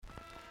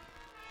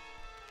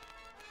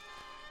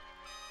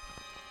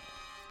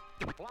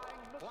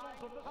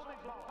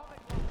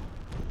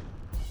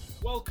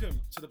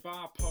Welcome to the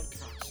Bar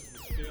Podcast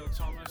with Theo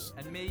Thomas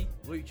and me,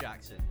 Luke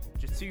Jackson.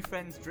 Just two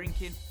friends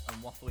drinking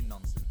and waffling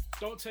nonsense.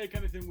 Don't take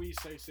anything we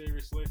say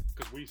seriously,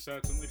 because we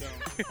certainly don't.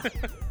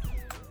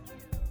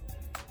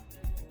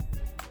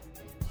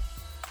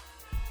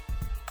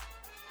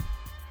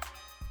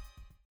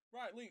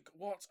 Right, Luke,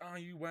 what are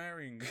you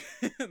wearing?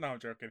 No, I'm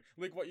joking.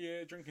 Luke, what are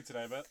you drinking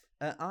today, mate?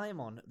 I am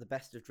on the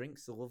best of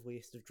drinks, the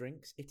loveliest of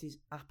drinks. It is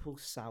apple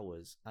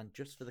sours, and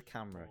just for the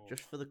camera,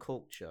 just for the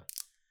culture.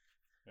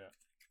 Yeah.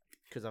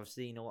 Because I've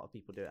seen a lot of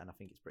people do it, and I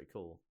think it's pretty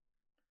cool.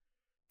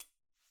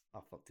 I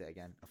fucked it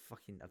again. I've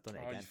done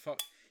it again.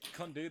 You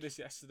couldn't do this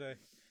yesterday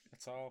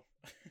at all.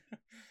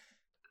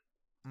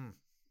 Are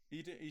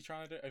you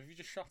trying to do it? Have you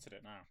just shot at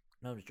it now?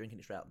 No, I'm just drinking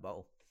it straight out the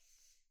bottle.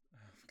 Oh,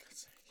 for God's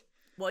sake.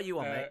 What are you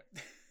on, mate?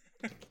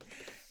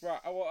 Right,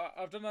 well,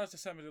 I've done that as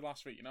December did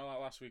last week. You know, like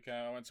last week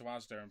I went to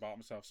Asda and bought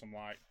myself some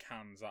like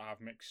cans that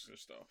have mixtures of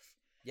stuff.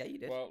 Yeah, you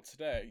did. Well,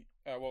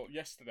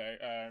 yesterday,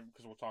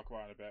 because we'll talk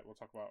about it in a bit. We'll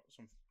talk about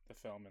the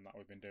filming that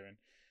we've been doing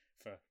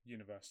for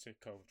university,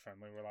 COVID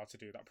friendly. We're allowed to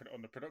do that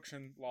under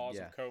production laws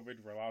of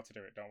COVID. We're allowed to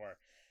do it. Don't worry.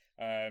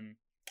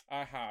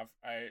 I have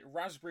a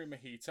raspberry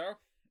mojito,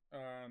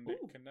 and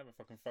it can never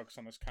fucking focus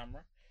on this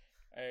camera.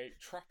 A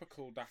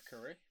tropical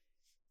daiquiri.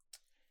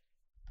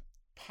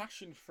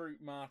 Passion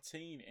fruit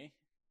martini,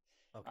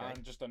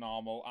 and just a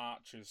normal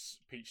Archer's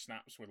peach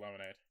snaps with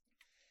lemonade.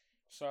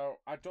 So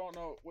I don't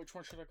know which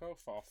one should I go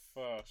for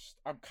first.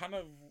 I'm kind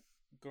of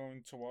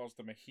going towards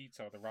the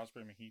mojito, the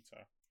raspberry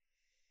mojito.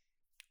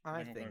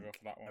 I think I'm gonna go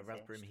for that one a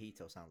raspberry first.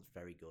 mojito sounds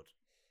very good.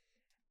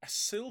 A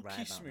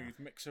silky smooth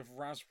mix of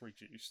raspberry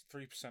juice,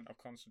 3% of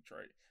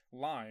concentrate,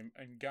 lime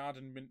and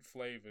garden mint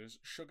flavors,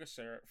 sugar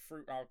syrup,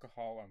 fruit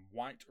alcohol, and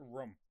white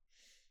rum.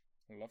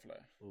 Lovely.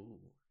 Ooh.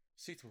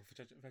 Suitable for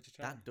vegetarians.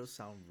 That does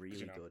sound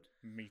really good.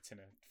 Meat in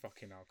a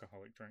fucking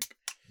alcoholic drink.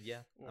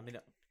 Yeah, I mean,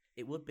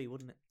 it would be,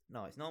 wouldn't it?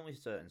 No, it's normally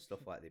certain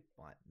stuff like they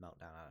might melt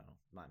down. I don't know,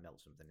 might melt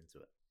something into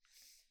it.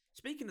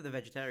 Speaking of the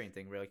vegetarian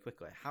thing, really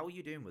quickly, how are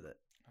you doing with it?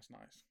 That's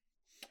nice.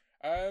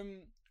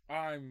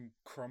 I'm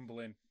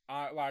crumbling.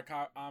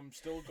 I'm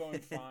still going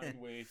fine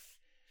with,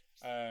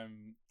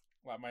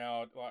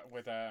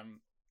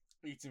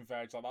 eating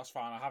veg. Like that's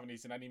fine. I haven't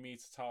eaten any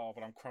meat at all,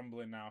 but I'm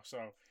crumbling now.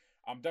 So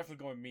I'm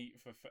definitely going meat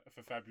for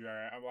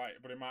February.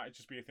 But it might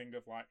just be a thing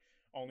of like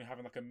only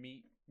having like a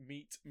meat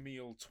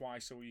meal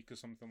twice a week or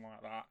something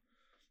like that.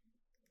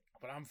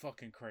 But I'm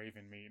fucking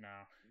craving meat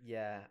now.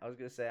 Yeah, I was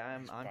gonna say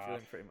I'm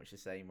feeling pretty much the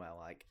same. Where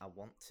like I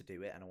want to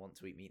do it and I want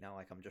to eat meat now.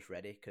 Like I'm just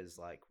ready because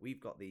like we've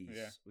got these.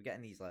 Yeah. We're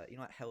getting these like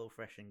like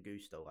HelloFresh and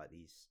Gusto, like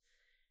these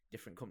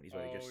different companies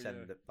where you just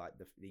send the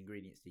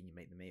ingredients to you and you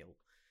make the meal.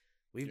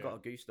 We've got a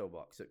Gusto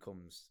box that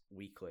comes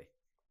weekly.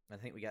 I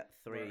think we get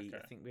three. Right,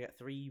 okay. I think we get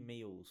 3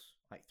 meals,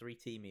 like 3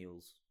 tea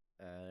meals,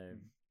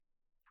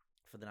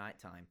 for the night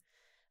time,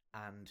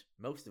 and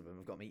most of them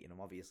have got meat in them,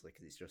 obviously,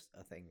 because it's just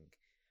a thing.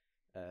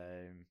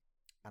 And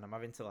I'm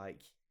having to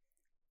like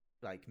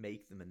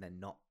make them and then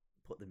not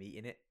put the meat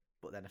in it,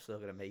 but then I'm still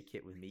gonna make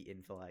it with meat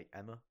in for like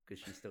Emma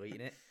because she's still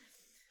eating it.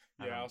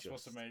 Yeah, I was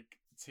supposed to make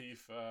tea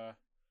for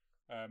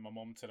my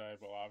mum today,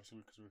 but obviously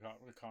because we can't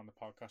record the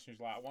podcast, she was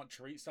like, "I want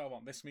chorizo, I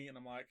want this meat," and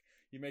I'm like,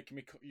 "You're making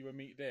me cook you a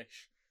meat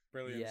dish."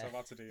 Brilliant, so I've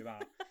had to do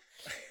that.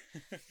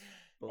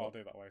 But I'll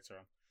do that later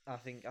on. I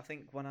think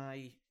when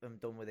I am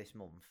done with this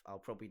month, I'll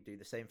probably do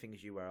the same thing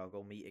as you, where I'll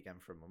go meat again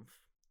for a month.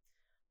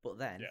 But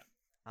then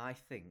I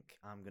think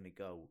I'm gonna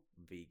go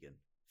vegan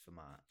for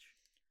March,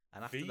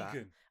 and after that,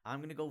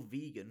 I'm gonna go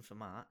vegan for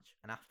March,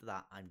 and after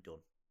that, I'm done.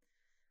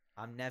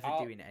 I'm never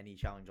doing any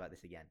challenge like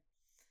this again.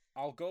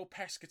 I'll go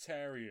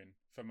pescatarian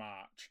for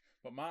March,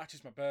 but March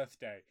is my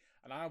birthday,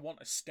 and I want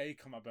a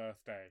steak on my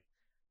birthday.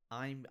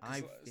 I've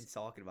been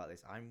talking about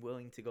this. I'm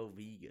willing to go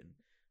vegan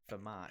for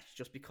March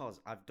just because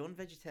I've done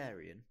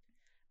vegetarian,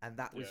 and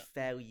that was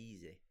fairly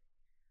easy.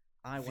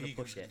 I want to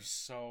push it.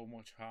 So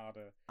much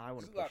harder. I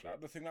want to push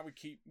it. The thing that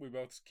we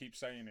both keep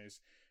saying is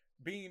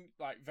being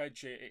like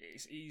veggie.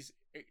 It's easy.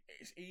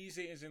 It's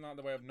easy as in like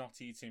the way of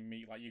not eating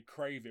meat. Like you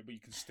crave it, but you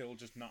can still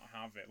just not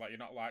have it. Like you're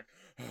not like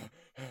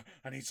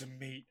I need some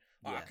meat.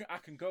 Like, I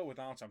can go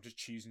without it. I'm just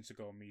choosing to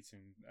go meat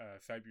in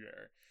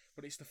February.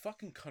 But it's the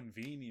fucking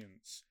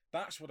convenience.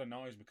 That's what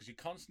annoys me, because you're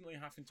constantly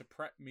having to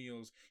prep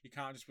meals. You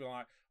can't just be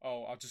like,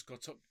 oh, I'll just go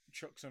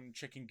chuck some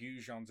chicken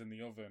goujons in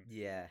the oven.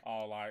 Yeah.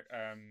 Or like,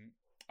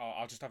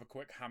 I'll just have a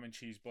quick ham and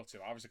cheese butter.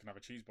 I obviously can have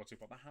a cheese butter,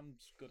 but the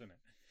ham's good in it.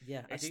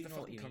 Yeah, it's I do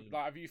know what you mean.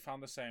 Like, have you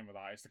found the same with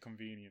that? It's the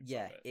convenience of it.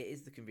 Yeah, it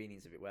is the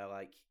convenience of it, where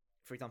like,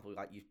 for example,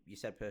 like you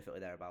said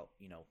perfectly there about,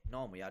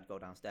 normally I'd go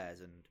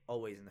downstairs and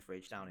always in the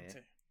fridge down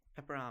here,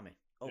 pepperami.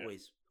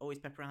 Always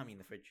pepperami in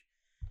the fridge.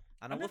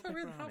 And I love never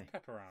pepperami. really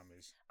had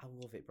pepperami. I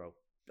love it, bro.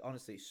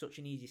 Honestly, it's such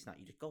an easy snack.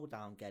 You just go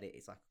down, get it.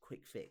 It's like a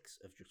quick fix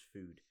of just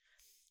food.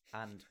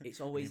 And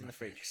it's always in the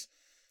fridge.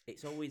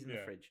 It's always in the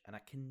fridge. And I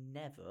can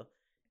never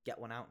get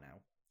one out now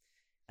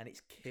and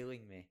it's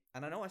killing me.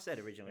 And I know I said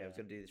originally I was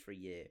going to do this for a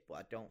year, but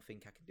I don't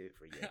think I can do it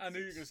for a year. I knew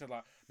you were going to say,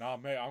 like, nah,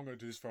 mate, I'm going to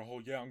do this for a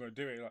whole year. I'm going to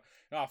do it. Like,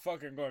 nah,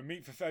 fuck it, I'm going to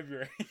meet for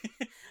February.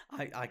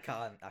 I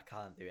can't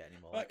do it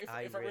anymore. Like, if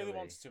I really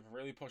wanted to, if I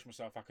really push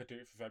myself, I could do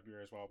it for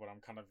February as well, but I'm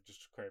kind of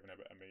just craving a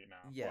bit of meat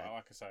now. Yeah. But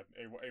like I said,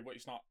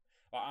 it's not,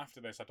 like,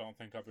 after this, I don't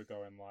think I'll be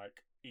going,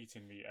 like,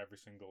 eating meat every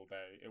single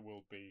day. It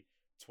will be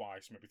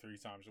twice, maybe 3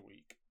 times a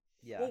week.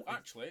 Yeah. Well,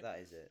 actually, that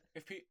is it.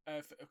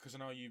 Because I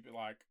know you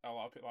like a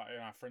lot of people, like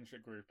in our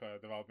friendship group,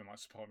 they've all been like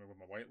supporting me with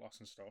my weight loss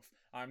and stuff.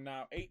 I'm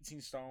now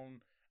 18 stone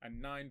and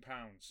 9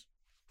 pounds.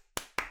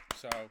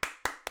 So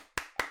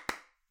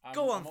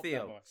go on,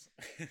 Theo.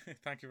 There,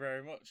 Thank you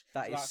very much.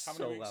 That's how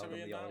so many weeks well are we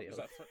in in the now?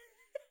 audio.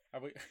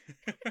 Are we?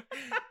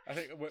 I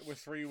think we're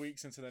 3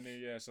 weeks into the new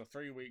year, so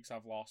 3 weeks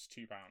I've lost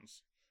 2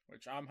 pounds,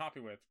 which I'm happy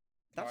with.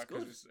 That's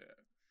good.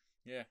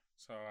 Yeah,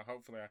 so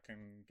hopefully I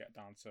can get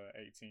down to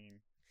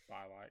 18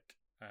 by like.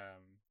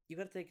 You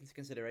got to take into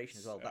consideration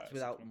as well. That's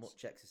without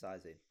much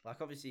exercising.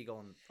 Like obviously you go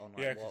on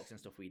like walks and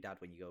stuff with your dad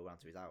when you go around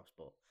to his house,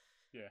 but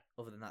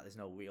other than that, there's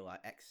no real like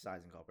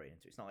exercise incorporated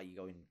into it. It's not like you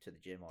go into the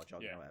gym or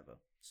jogging or whatever.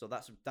 So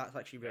that's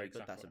actually very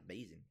good. That's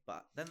amazing.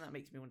 But then that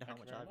makes me wonder how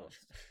much I've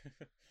lost.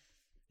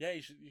 Yeah,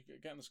 you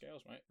get on the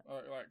scales, mate.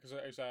 Like because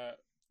it's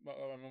what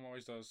my mum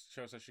always does.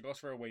 She says she goes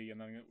for a wee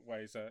and then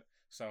weighs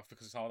herself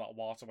because it's all that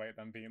water weight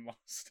then being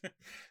lost.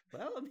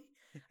 Well,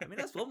 I mean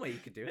that's one way you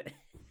could do it.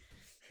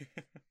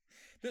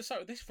 This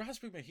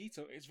raspberry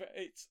mojito,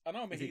 it's. I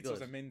know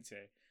mojitos are minty.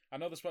 I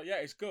know this, but yeah,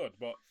 it's good,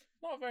 but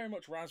not very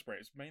much raspberry.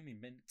 It's mainly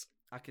mint.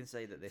 I can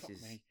say that this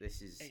is.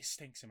 It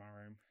stinks in my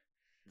room.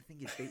 The thing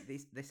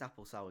is, this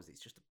apple sours.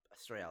 It's just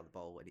straight out of the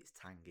bowl and it's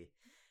tangy.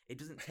 It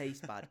doesn't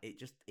taste bad.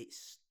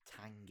 It's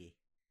tangy.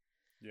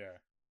 Yeah.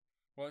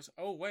 Well,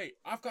 oh wait,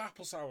 I've got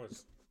apple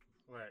sours.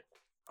 Wait,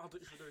 should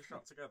we do a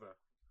shot together?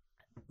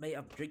 Mate,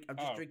 I'm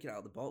just drinking out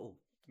of the bottle.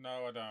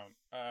 No, I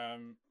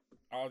don't.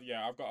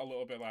 I've got a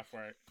little bit left.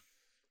 Wait,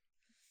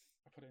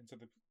 I put it into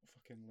the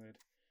fucking lid.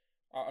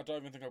 I don't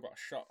even think I've got a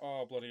shot.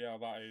 Oh bloody hell,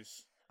 that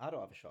is. I don't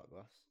have a shot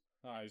glass.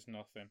 That is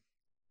nothing.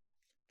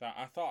 That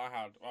I thought I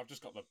had. I've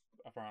just got the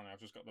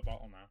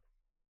bottle now.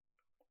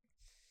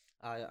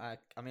 I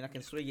mean I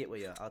can swig it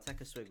with you. I'll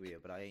take a swig with you,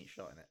 but I ain't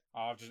shotting it.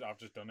 I've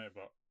just done it,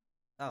 but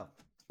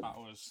that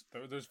was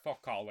there's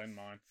fuck all in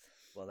mine.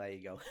 Well, there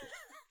you go.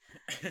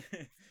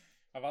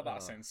 I've had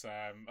that since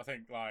I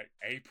think like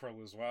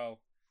April as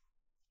well.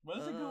 When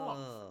does it go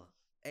off?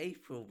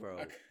 April,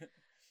 bro.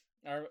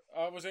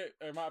 Was it?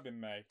 It might have been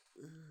May.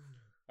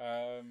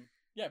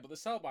 Yeah, but the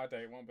sell-by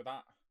date won't be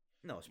that.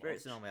 No,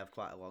 spirits normally have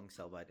quite a long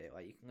sell-by date.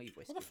 Like you can leave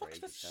whiskey. What the fuck's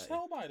the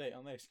sell-by date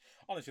on this?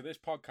 Honestly, this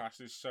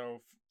podcast is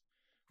so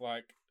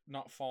like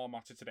not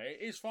formatted today.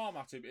 It is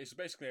formatted. It's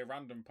basically a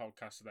random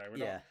podcast today. We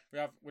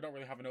don't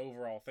really have an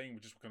overall thing. We're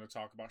just going to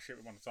talk about shit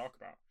we want to talk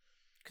about.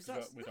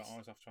 Because we don't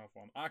always have to have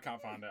one. I can't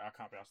find it. I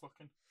can't be asked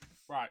looking.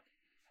 Right.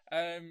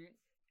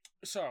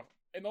 So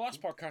in the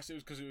last podcast, it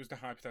was because it was the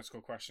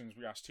hypothetical questions.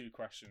 We asked 2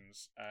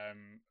 questions.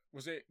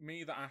 Was it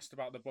me that asked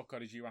about the book, or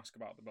did you ask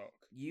about the book?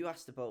 You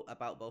asked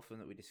about both of them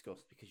that we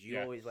discussed because you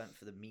always went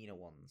for the meaner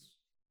ones.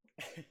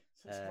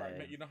 Right,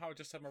 mate, you know how I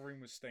just said my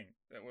room was stink?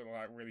 That we're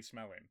like really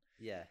smelling.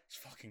 Yeah, it's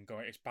fucking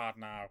going. It's bad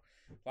now.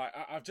 Like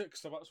I've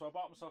just so I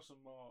bought myself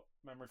some more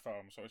memory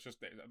foam. So it's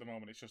just at the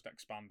moment it's just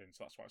expanding.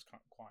 So that's why it's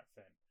quite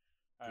thin.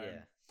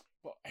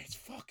 But it's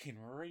fucking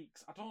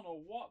reeks. I don't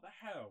know what the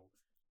hell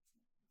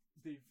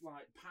they've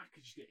like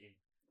packaged it in.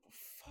 But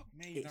fuck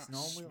me, it's that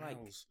normally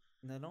smells.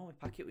 They normally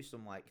pack it with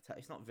some like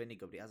it's not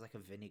vinegar, but it has like a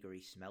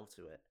vinegary smell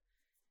to it.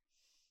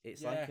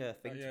 It's like a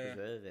thing to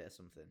preserve it or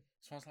something.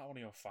 It smells like one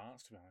of your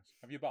farts, to be honest.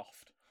 Have you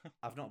boffed?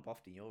 I've not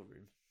boffed in your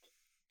room.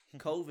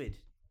 COVID.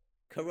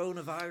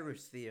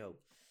 Coronavirus, Theo.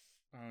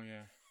 Oh,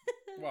 yeah.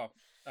 Well,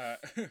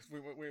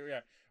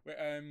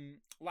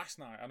 last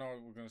night, I know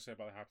we're going to say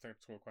about the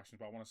hypothetical questions,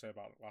 but I want to say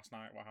about last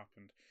night, what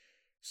happened.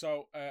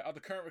 So, at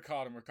the current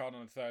recording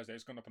on a Thursday.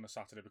 It's gone up on a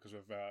Saturday because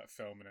of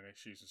filming and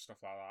issues and stuff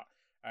like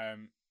that.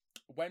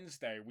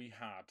 Wednesday, we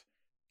had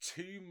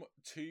two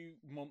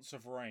months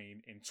of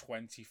rain in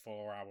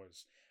 24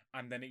 hours.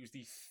 And then it was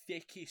the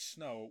thickest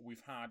snow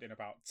we've had in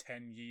about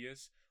 10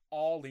 years,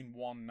 all in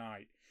one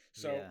night.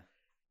 So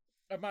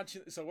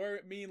imagine,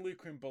 me and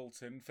Luke are in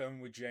Bolton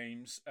filming with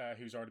James,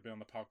 who's already been on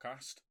the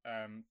podcast,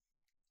 and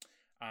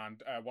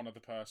one other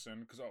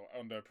person, because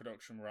under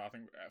production we're, I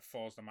think,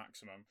 4's the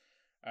maximum.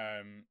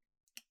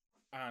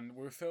 And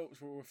we were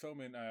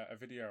filming a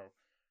video.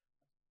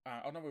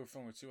 We were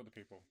filming with 2 other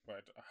people,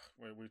 but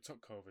we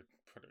took COVID.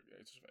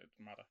 It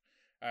doesn't matter.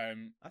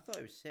 I thought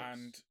it was 6.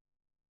 And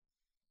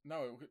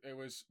no, it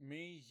was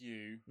me,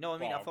 you. No, I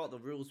mean Bob. I thought the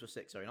rules were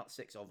 6. Sorry, not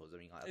 6 of us. I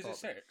mean, like, Is it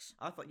 6?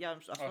 I thought I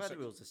thought the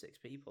rules are 6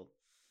 people.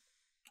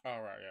 Oh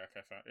right, yeah,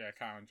 okay, fair. Yeah,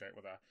 Kyle and Jake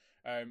were there.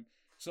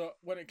 So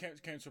when it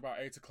came to about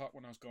 8 o'clock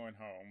when I was going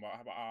home,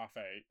 about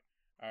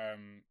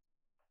 8:30,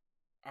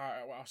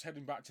 I was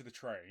heading back to the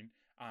train.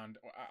 And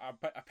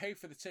I paid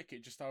for the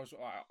ticket just I was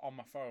like on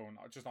my phone,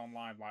 just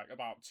online, like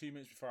about 2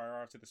 minutes before I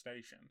arrived at the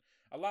station.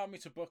 Allowed me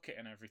to book it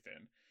and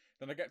everything.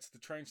 Then I get to the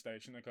train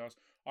station and it goes,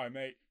 "All right,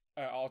 mate,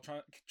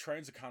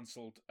 trains are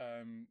cancelled.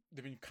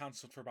 They've been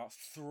cancelled for about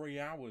 3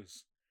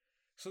 hours.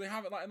 So they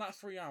haven't, like, in that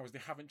 3 hours, they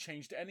haven't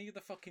changed any of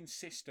the fucking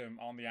system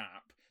on the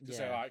app to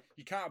say, like,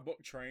 you can't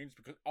book trains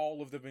because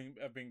all of them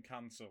have been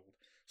cancelled.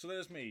 So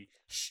there's me,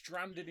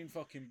 stranded in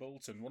fucking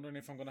Bolton, wondering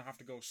if I'm going to have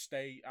to go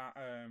stay at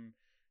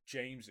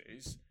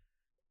James's,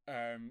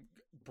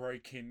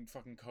 breaking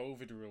fucking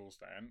COVID rules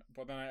then.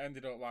 But then I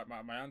ended up, like,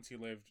 my auntie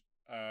lived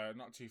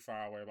not too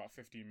far away, about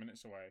 15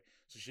 minutes away.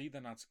 So she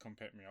then had to come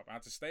pick me up. I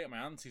had to stay at my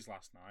auntie's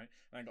last night,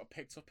 and I got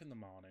picked up in the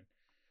morning.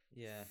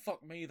 Yeah.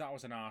 Fuck me, that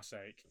was an arse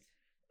ache.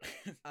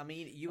 I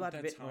mean, you had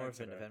a bit more of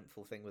an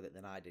eventful thing with it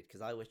than I did,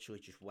 because I literally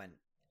just went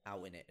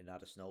out in it and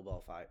had a snowball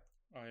fight.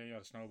 Oh yeah, you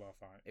had a snowball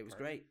fight. It was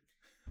great.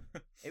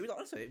 It was,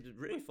 honestly, it was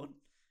really fun.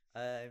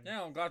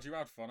 Yeah, I'm glad you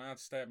had fun. I had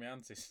to stay at my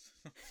auntie's.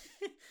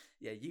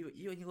 Yeah, you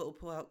and your little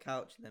pull-out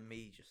couch, and then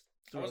me just...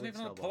 I wasn't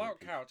even on a pull-out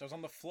couch. I was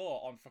on the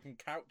floor on fucking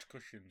couch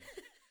cushions.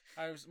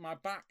 My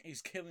back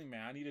is killing me.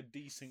 I need a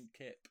decent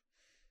kip.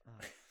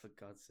 Oh, for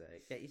God's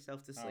sake. Get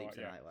yourself to sleep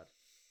tonight, lad.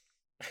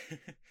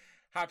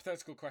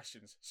 Hypothetical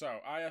questions. So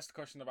I asked a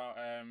question about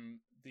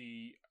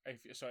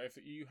if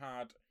you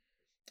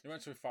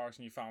went to a forest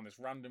and you found this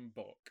random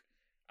book,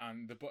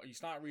 and the book, you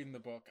start reading the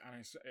book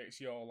and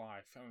it's your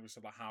life, and we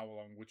said, like, how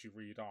long would you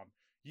read on?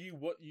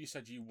 You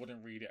said you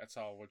wouldn't read it at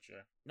all, would you?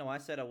 No, I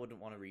said I wouldn't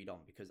want to read on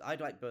because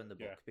I'd like burn the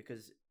book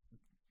because,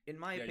 in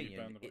my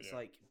opinion, it's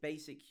like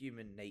basic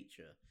human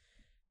nature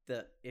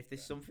that if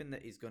there's something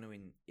that is going to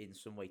in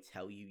some way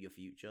tell you your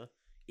future,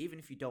 even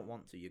if you don't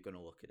want to, you're going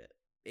to look at it.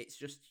 It's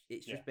just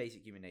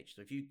basic human nature.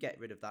 So if you get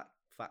rid of that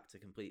factor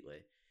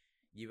completely,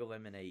 you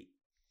eliminate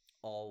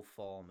all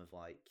form of,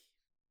 like,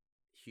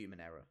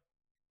 human error.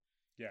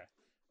 Yeah.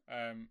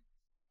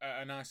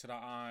 And I said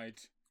I'd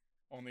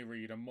only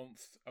read a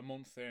month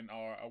in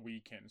or a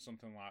week in,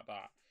 something like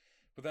that.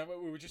 But then we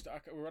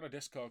were on a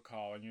Discord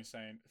call, and you were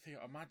saying, Theo,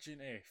 imagine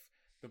if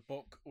the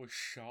book was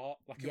short,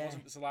 like, it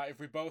wasn't, so, like, if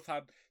we both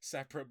had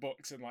separate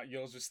books and, like,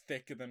 yours was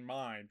thicker than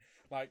mine,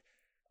 like,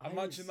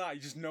 imagine that,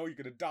 you just know you're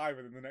going to die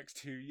within the next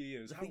 2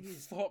 years. How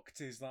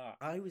fucked is that?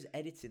 I was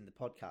editing the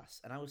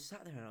podcast, and I was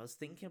sat there and I was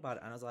thinking about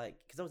it, and I was like,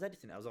 because I was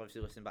editing it, I was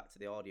obviously listening back to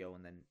the audio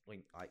and then,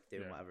 like,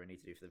 doing whatever I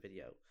need to do for the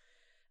video.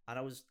 And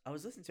I was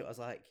listening to it, I was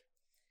like,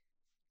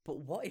 but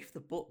what if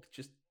the book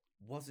just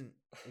wasn't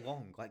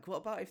long? Like, what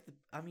about if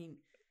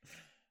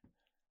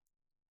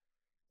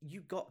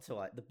you got to,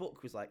 like, the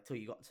book was, like, till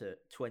you got to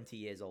 20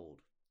 years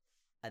old,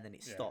 and then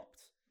it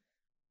stopped.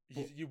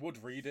 You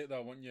would read it,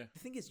 though, wouldn't you? The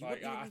thing is, you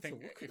wouldn't even need to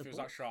look at the book. If it was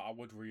that short, I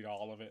would read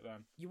all of it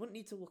then. You wouldn't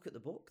need to look at the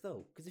book,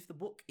 though, because if the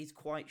book is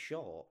quite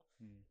short,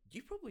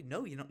 you probably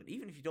know you're not,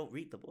 even if you don't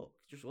read the book,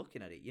 just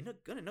looking at it, you're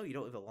not going to know you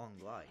don't live a long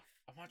life.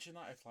 Imagine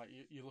that if, like,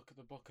 you look at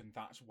the book and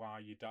that's why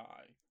you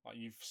die. Like,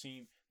 you've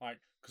seen, like,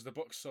 because the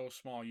book's so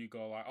small, you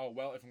go, like, oh,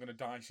 well, if I'm going to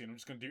die soon, I'm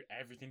just going to do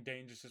everything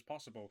dangerous as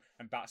possible,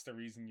 and that's the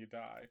reason you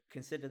die.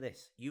 Consider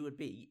this. You would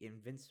be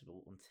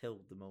invincible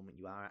until the moment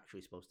you are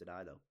actually supposed to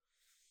die, though.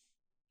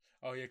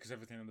 Oh, yeah, because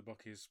everything in the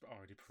book is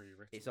already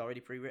pre-written. It's already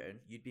pre-written.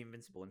 You'd be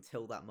invincible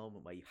until that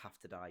moment where you have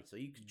to die. So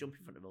you could jump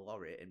in front of a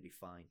lorry and be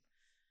fine.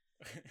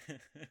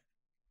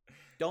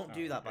 Don't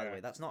do that, by the way.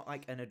 That's not,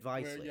 like, an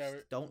advice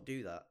list. Don't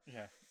do that.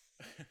 Yeah.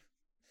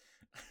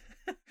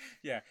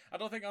 Yeah, I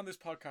don't think on this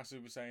podcast we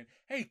were saying,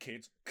 hey,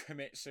 kids,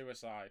 commit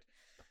suicide.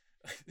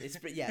 It's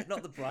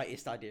not the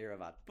brightest idea I've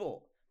had, but...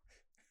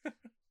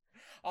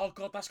 Oh,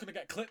 God, that's going to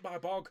get clipped by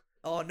Bog.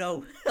 Oh,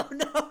 no. Oh,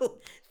 no.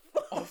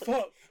 Oh,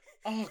 fuck.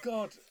 Oh,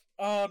 God.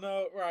 Oh,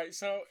 no. Right,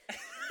 so...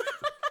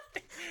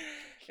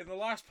 in the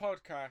last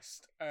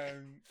podcast,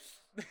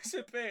 there's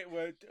a bit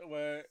where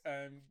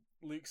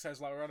Luke says,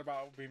 like, we're on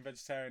about being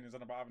vegetarians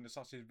and about having the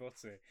sausage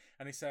butty,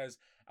 and he says,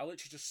 I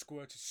literally just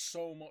squirted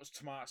so much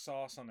tomato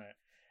sauce on it.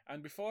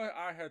 And before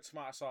I heard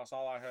tomato sauce,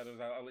 all I heard was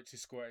I literally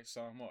squirted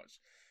so much.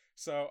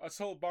 So I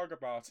told Bog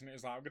about it, and it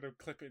was like, I'm going to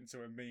clip it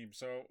into a meme.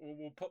 So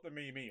we'll put the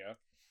meme here.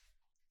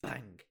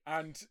 Bang.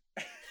 And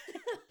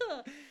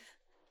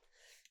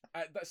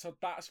so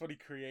that's what he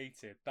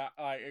created. That,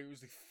 like, it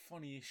was the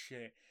funniest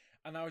shit.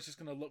 And I was just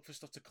going to look for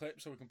stuff to clip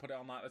so we can put it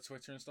on, like, the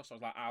Twitter and stuff. So I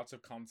was like, out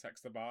of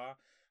context the bar.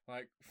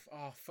 Like,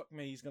 oh, fuck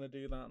me, he's going to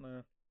do that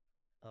now.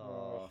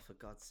 Oh, for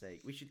God's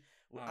sake. We should...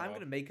 I'm going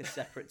to make a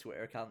separate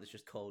Twitter account that's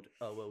just called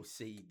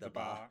OOC the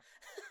bar.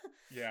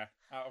 Yeah,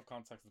 out of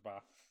context the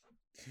bar.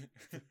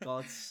 For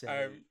God's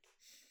sake.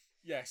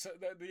 Yeah, so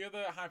the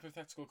other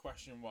hypothetical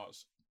question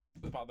was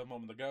about the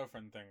mum and the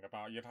girlfriend thing,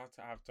 about you'd have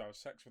to have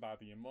sex with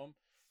either your mum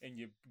in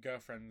your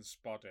girlfriend's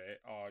body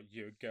or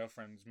your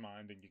girlfriend's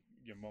mind in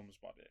your mum's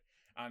body.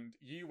 And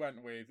you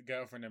went with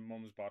girlfriend in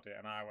mum's body,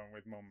 and I went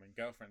with mum in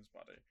girlfriend's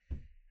body.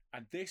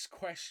 And this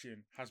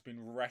question has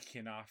been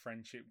wrecking our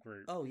friendship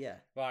group. Oh, yeah.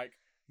 Like,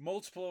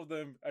 multiple of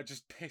them are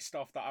just pissed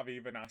off that I've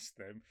even asked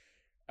them.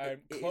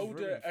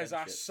 Cloda has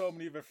asked so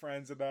many of her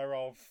friends and they're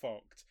all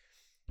fucked.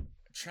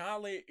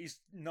 Charlie is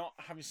not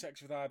having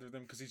sex with either of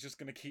them because he's just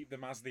going to keep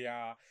them as they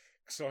are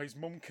so his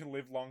mum can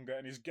live longer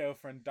and his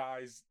girlfriend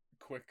dies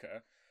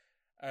quicker.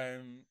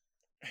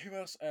 Who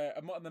else?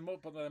 But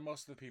then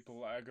most of the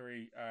people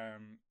agree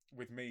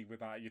with me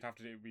with that. You'd have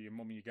to do it with your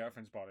mum and your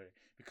girlfriend's body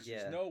because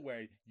there's no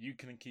way you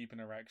can keep an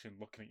erection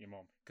looking at your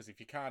mum. Because if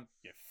you can,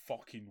 you're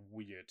fucking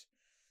weird.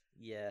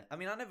 Yeah, I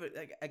mean, I never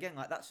again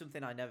like that's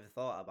something I never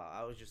thought about.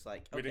 I was just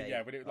like,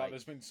 okay, like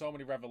there's been so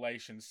many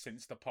revelations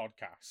since the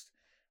podcast.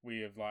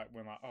 We're like,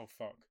 oh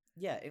fuck.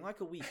 Yeah, in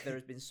like a week, there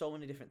has been so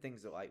many different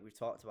things that like we've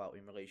talked about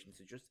in relation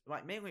to just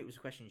like mainly it was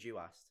questions you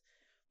asked,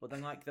 but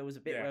then like there was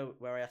a bit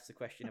where I asked the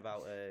question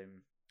about I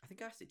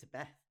think I asked it to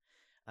Beth,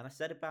 and I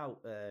said about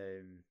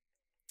if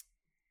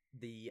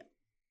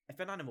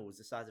an animal was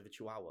the size of a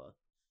chihuahua,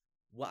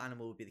 what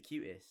animal would be the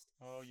cutest?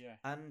 Oh yeah,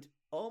 and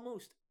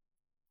almost.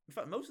 In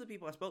fact, most of the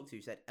people I spoke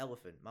to said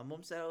elephant. My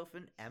mum said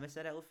elephant. Emma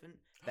said elephant.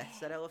 Beth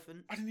said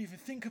elephant. I didn't even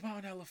think about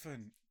an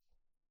elephant.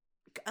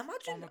 Imagine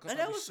oh my God, an that'd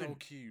elephant. Be so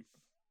cute.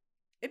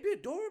 It'd be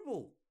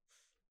adorable.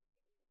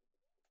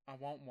 I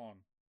want one.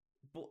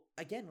 But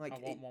again, like I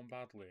want one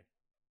badly.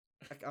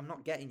 Like, I'm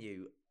not getting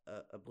you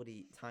a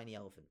bloody tiny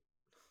elephant.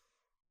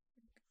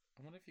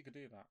 I wonder if you could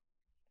do that.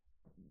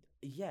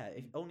 Yeah,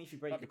 only if you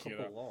break a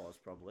couple of laws,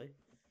 probably.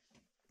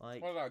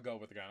 Like, what did I go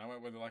with again? I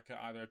went with like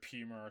either a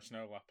puma or a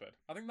snow leopard.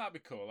 I think that'd be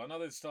cool. I know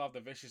they'd still have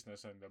the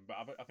viciousness in them, but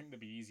I think they'd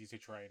be easy to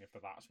train if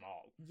they're that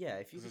small. Yeah,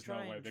 if you could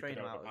try and train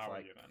them out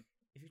like,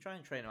 if you try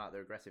and train them out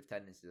their aggressive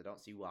tendencies, I don't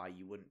see why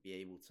you wouldn't be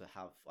able to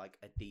have like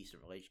a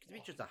decent relationship. Because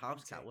it's just a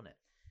house cat, wouldn't it?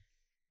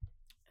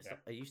 Yeah.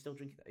 Are you still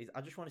drinking that?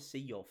 I just want to see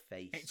your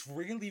face. It's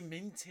really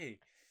minty.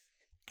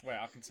 Wait,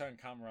 I can turn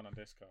camera on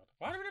Discord.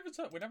 Why do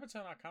we never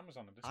turn our cameras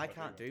on Discord? I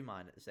can't do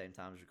mine at the same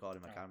time as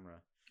recording my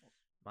camera.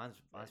 Mine's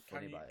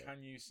funny about it.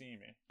 Can you see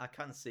me? I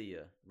can see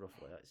you,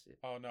 roughly. I see.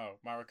 Oh no,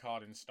 my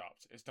recording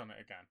stopped. It's done it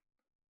again.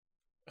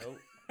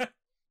 Oh.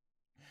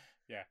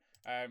 Yeah.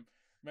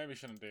 Maybe we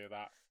shouldn't do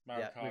that. My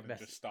recording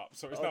just stopped.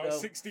 So it's now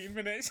 16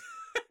 minutes.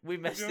 We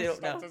messed it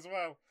up now. As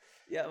well.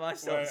 Yeah, my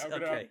son's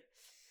okay.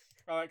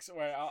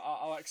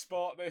 I'll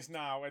export this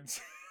now and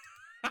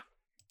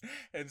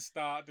and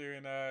start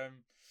doing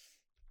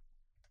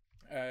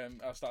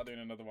I'll start doing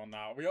another one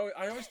now.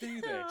 I always do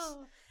this.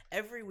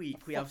 Every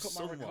week we have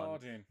someone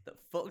that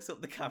fucks up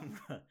the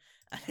camera,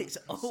 and it's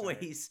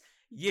always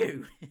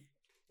you.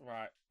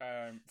 Right.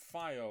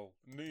 File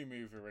new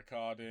movie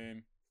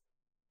recording.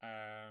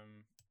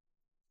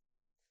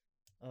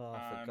 Oh,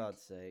 for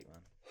God's sake, man!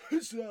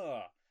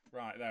 Huzzah!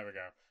 Right, there we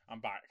go.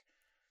 I'm back.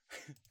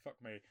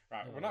 Fuck me.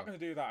 Right, we're not going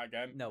to do that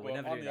again. No, we're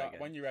never doing that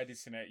again. When you're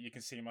editing it, you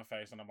can see my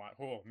face, and I'm like,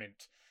 oh,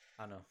 mint.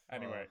 I know.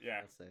 Anyway,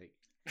 yeah. For God's sake.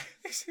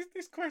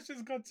 This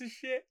question's gone to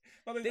shit.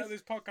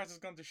 This podcast has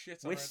gone to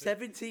shit already. We're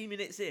 17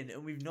 minutes in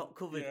and we've not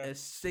covered a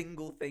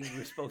single thing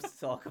we're supposed to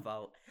talk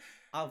about.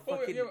 Oh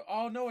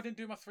no, I didn't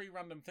do my 3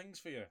 random things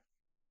for you.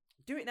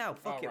 Do it now.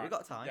 Fuck it, right. We've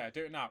got time. Yeah,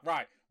 do it now.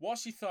 Right,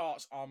 what's your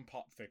thoughts on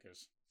pop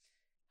figures?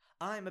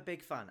 I'm a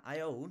big fan.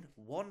 I own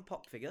 1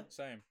 pop figure.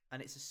 Same.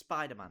 And it's a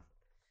Spider-Man.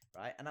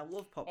 Right? And I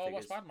love pop figures. Oh,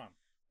 what's Spider-Man?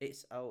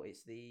 It's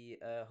the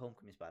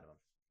Homecoming Spider-Man.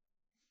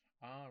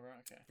 Ah, right,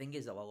 okay. Thing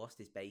is, though, I lost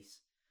his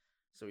base.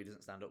 So he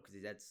doesn't stand up because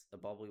his head's a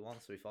bobbly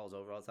one, so he falls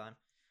over all the time.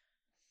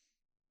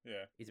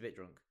 Yeah, he's a bit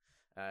drunk.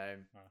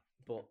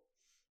 But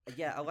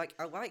yeah, I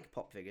like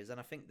pop figures, and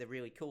I think they're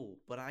really cool.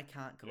 But I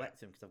can't collect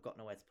them because I've got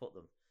nowhere to put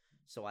them.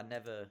 So I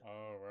never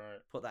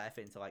put that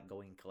effort into like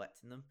going and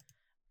collecting them.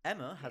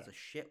 Emma has a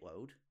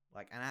shitload,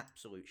 like an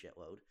absolute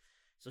shitload.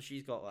 So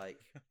she's got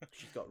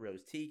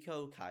Rose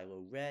Tico,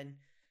 Kylo Ren,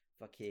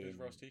 fucking. Who's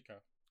Rose Tico?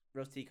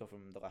 Rose Tico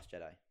from The Last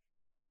Jedi.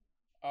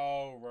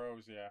 Oh,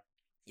 Rose, yeah.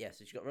 Yeah,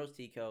 so she's got Rose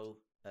Tico,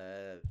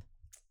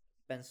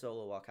 Ben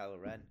Solo or Kylo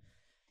Ren,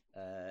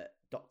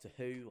 Doctor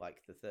Who,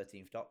 like the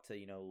 13th Doctor,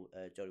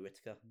 Jodie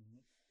Whittaker.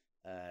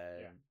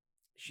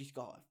 She's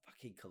got a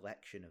fucking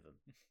collection of them.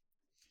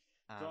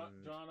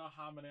 Do I know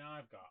how many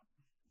I've got?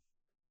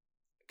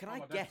 Can I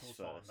guess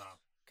first?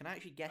 Can I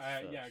actually guess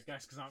first? Yeah,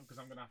 guess, because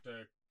I'm going to have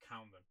to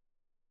count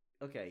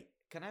them. Okay,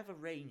 can I have a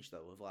range,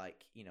 though, of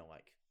like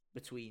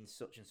between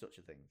such and such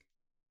a thing?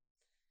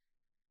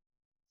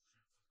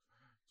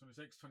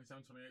 26,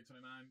 27, 28,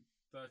 29,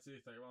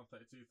 30, 31,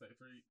 32,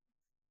 33.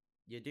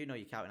 You do know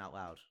you're counting out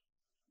loud.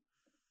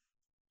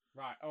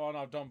 Right. Oh, no,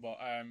 I've done, but...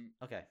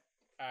 Okay.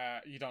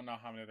 You don't know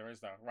how many there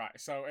is, though. Right,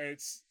 so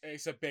it's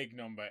a big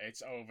number.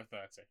 It's over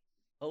 30.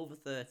 Over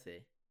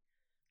 30?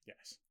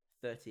 Yes.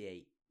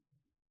 38.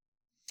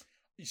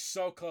 You're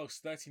so close.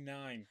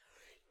 39.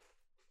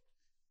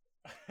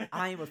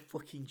 I'm a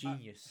fucking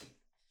genius.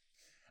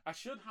 I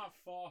should have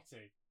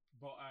 40.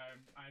 But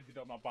I ended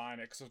up not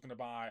buying it because I was going to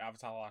buy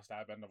Avatar: The Last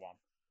Airbender one.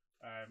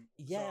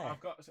 So I've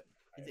got.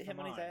 Is it him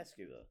on his air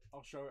scooter?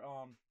 I'll show it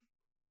on.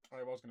 I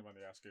was going to buy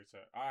the air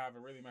scooter. I have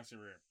a really messy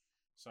room,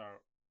 so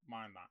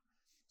mind that.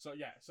 So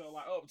yeah, so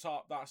like up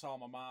top, that's all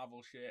my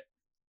Marvel shit,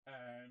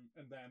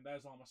 and then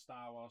there's all my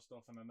Star Wars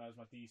stuff, and then there's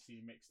my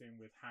DC mixed in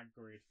with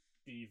Hagrid,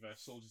 Diva,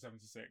 Soldier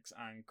 76,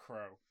 and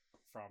Crow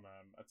from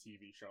a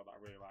TV show that I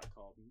really like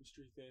called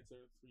Mystery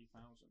Theater 3000.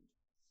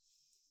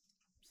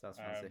 Sounds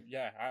fancy.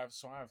 Yeah, I have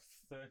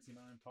 39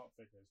 pop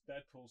figures.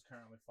 Deadpool's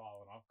currently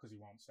fallen off because he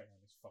won't stay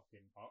in his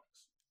fucking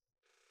box.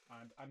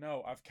 and I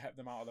know I've kept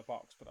them out of the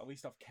box, but at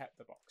least I've kept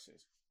the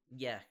boxes.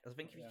 Yeah, I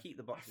think if you keep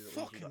the boxes, at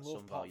least you've got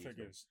some pop value.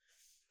 Figures.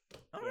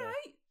 All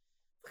right,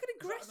 look at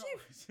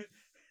aggressive.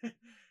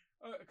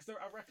 Because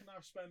I reckon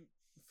I've spent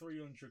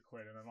 300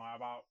 quid, and then like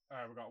about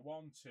we got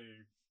 1, 2,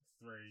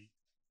 3,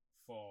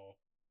 4,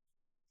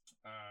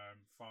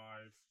 5,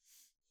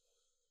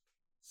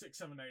 6,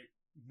 7, 8,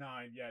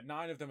 9. Yeah,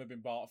 9 of them have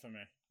been bought for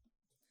me.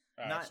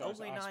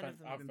 Only 9 of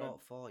them have been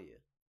bought for you.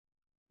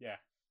 Yeah.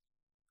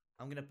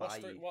 I'm gonna buy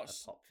you a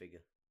pop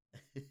figure,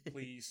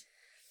 please,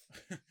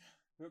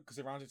 because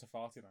it rounds it to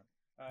 40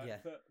 then.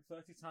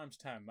 30 times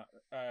 10.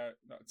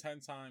 10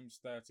 times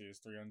 30 is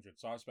 300.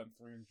 So I spent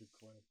 300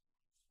 quid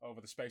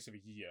over the space of a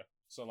year.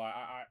 So like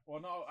well,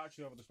 not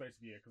actually over the space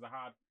of a year, because I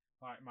had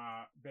like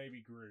my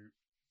baby Groot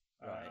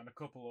and a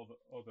couple of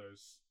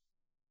others.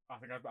 I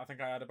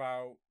think I had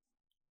about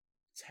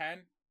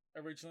 10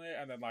 originally,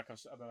 and then I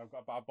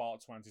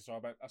bought 20.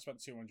 So I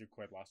spent 200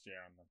 quid last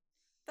year on them.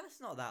 That's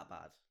not that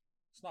bad.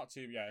 It's not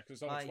too,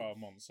 because it's only 12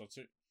 months. So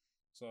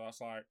that's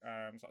like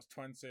so that's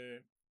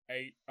 28.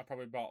 I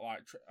probably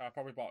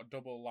bought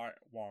double like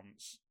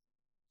once.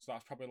 So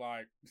that's probably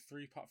like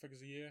 3 pop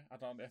figures a year. I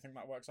think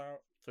that works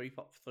out. 3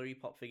 pop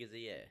figures a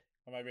year.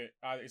 Or maybe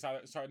it's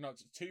either, sorry, no,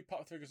 2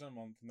 pop figures in a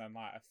month, and then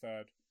like a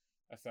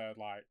third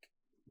like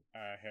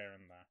here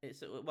and there.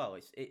 It's at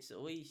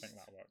least. I think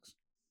that works.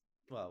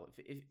 Well,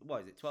 if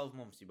what is it? 12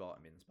 months you bought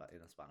him in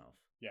a span of.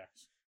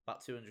 Yes.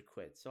 About 200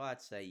 quid. So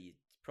I'd say you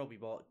probably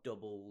bought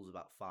doubles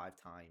about 5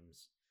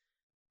 times,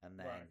 and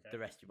then the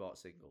rest you bought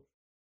single.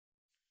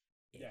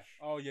 Yeah.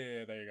 Oh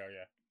yeah. There you go.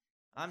 Yeah.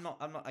 I'm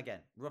not. Again,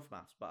 rough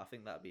maths, but I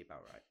think that'd be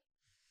about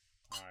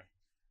right.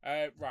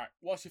 Aye. Right.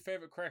 What's your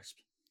favourite crisp?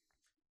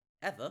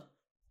 Ever?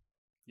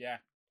 Yeah.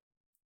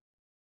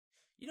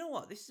 You know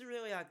what? This is a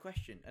really hard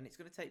question, and it's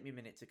going to take me a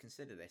minute to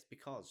consider this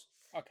because.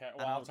 Okay.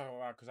 Well, I'll talk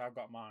about because I've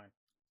got mine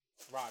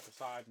right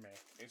beside me.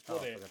 It's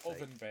bloody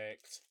oven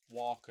baked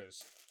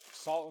Walkers,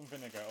 salt and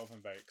vinegar oven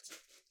baked.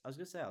 I was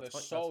going to say, they're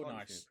so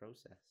nice.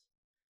 Process.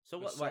 So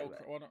what?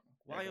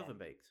 Why oven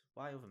baked?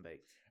 Why oven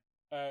baked?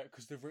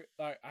 Because they've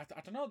I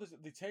don't know.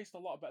 They taste a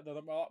lot better. They're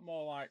a lot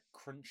more like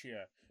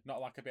crunchier, not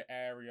like a bit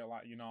airier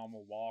like your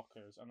normal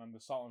Walkers. And then the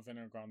salt and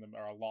vinegar on them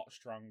are a lot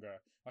stronger.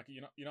 Like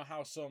you know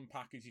how some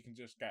packets you can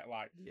just get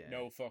like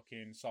no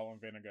fucking salt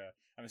and vinegar,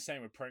 and the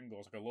same with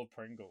Pringles. Like I love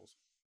Pringles,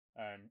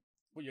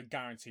 but you're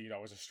guaranteed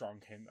always a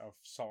strong hint of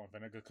salt and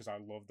vinegar because I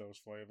love those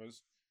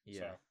flavors. Yeah.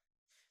 So,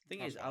 thing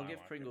is, I'll give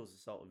Pringles the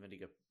salt and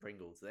vinegar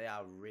Pringles. They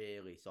are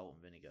really salt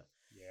and vinegar.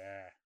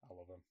 Yeah, I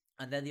love them.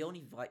 And they're the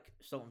only like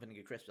salt and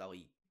vinegar crisps I'll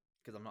eat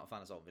because I'm not a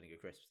fan of salt and vinegar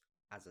crisps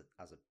as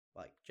a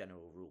like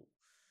general rule.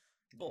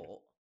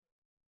 But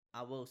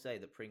I will say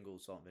that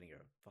Pringles salt and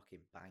vinegar are fucking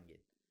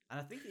banging, and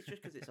I think it's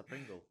just because it's a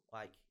Pringle.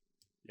 Like,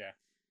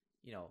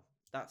 you know,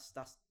 that's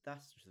just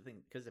the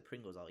thing. Because they're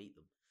Pringles, I'll eat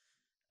them.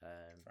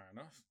 Fair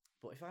enough.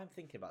 But if I'm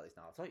thinking about this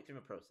now, I'll talk you through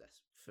my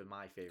process for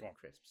my favourite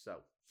crisps.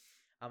 So,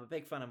 I'm a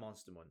big fan of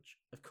Monster Munch.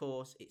 Of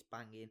course, it's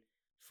banging.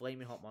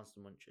 Flaming Hot Monster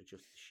Munch are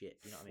just shit.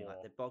 You know what I mean?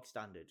 Like they're bog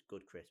standard,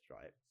 good crisps,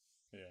 right?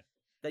 Yeah.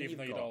 Then even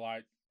though you don't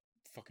like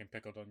fucking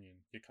pickled onion,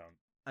 you can't.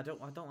 I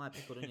don't like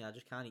pickled onion. I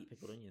just can't eat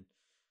pickled onion.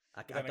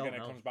 I don't know. It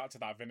comes back to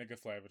that vinegar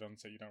flavour,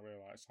 doesn't it? You don't really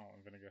like salt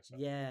and vinegar. So.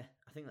 Yeah,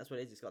 I think that's what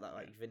it is. It's got that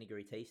like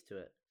vinegary taste to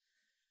it.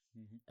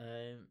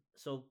 Mm-hmm.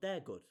 So they're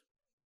good.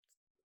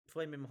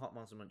 Flaming Hot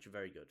Monster Munch are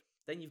very good.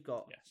 Then you've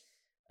got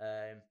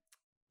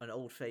an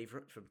old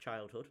favourite from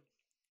childhood,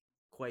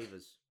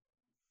 Quavers.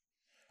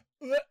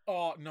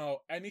 Oh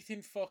no!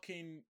 Anything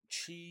fucking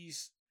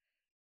cheese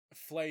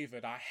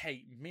flavoured, I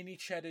hate. Mini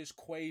cheddars,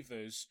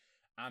 Quavers,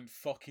 and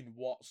fucking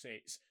what's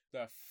it?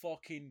 They're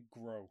fucking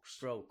gross,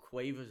 bro.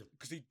 Quavers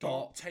because they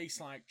don't taste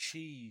like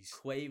cheese.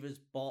 Quavers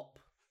bop.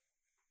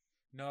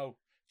 No,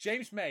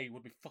 James May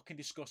would be fucking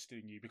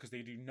disgusting you because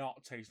they do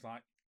not taste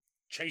like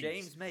cheese.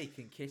 James May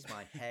can kiss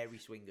my hairy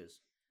swingers.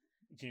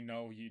 You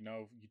know, you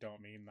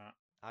don't mean that.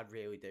 I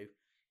really do.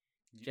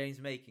 James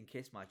May can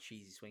kiss my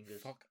cheesy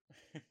swingers. Fuck.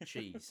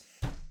 Cheese.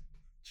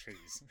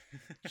 Cheese.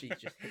 Cheese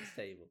just hits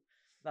table.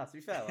 No, to be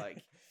fair,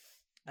 like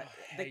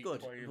they're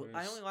good. But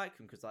I only like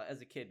them because, like,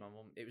 as a kid,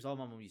 it was all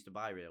my mum used to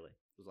buy. Really,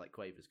 it was like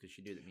Quavers because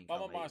she knew that me. My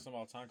mum buys them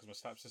all the time because my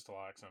stepsister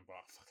likes them, but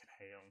I fucking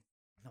hate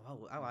them.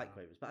 No, I like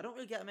Quavers, but I don't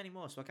really get them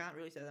anymore, so I can't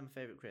really say they're my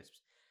favourite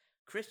crisps.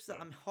 Crisps that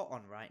I'm hot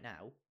on right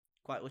now,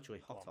 quite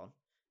literally hot on,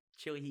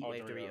 chili heat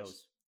wave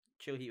Doritos.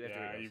 Chili heat wave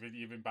Doritos.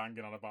 You've been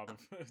banging on about them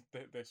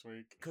this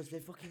week because they're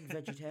fucking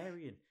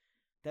vegetarian.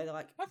 They're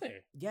like, are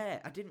they? Yeah,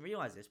 I didn't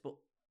realise this, but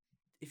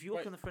if you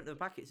look on the front of the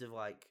packets of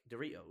like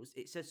Doritos,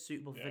 it says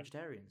suitable for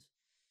vegetarians.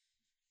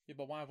 Yeah,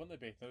 but why wouldn't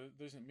they be?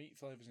 There isn't meat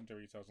flavours in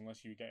Doritos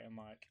unless you're getting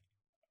like,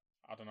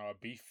 I don't know, a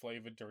beef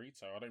flavoured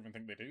Dorito. I don't even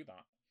think they do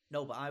that.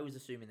 No, but I was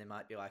assuming there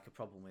might be like a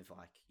problem with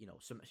like, you know,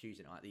 something's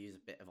using like they use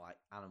a bit of like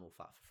animal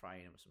fat for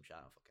frying them or some shit.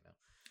 I don't fucking know.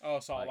 Oh,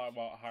 sort of like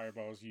what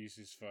Haribo's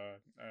uses for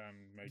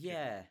making.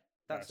 Yeah,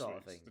 that sort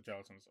of thing. The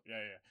gelatins.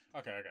 Yeah.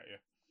 Okay, I get you.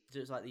 So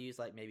it's like they use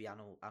like maybe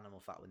animal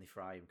fat when they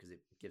fry them because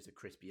it gives a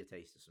crispier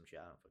taste or some shit.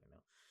 I don't fucking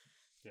know.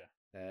 Yeah.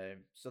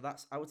 So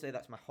I would say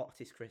that's my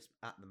hottest crisp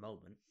at the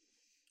moment.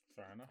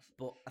 Fair enough.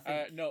 But I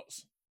think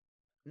nuts.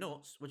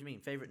 Nuts? What do you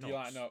mean? Favorite Do nuts? you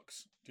like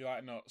nuts? Do you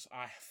like nuts?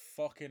 I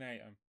fucking hate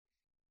them.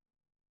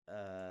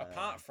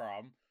 Apart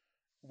from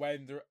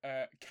when the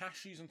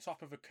cashews on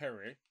top of a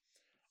curry,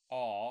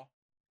 or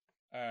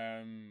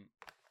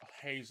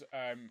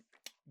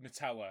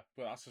Nutella,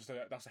 but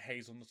that's a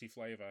hazelnutty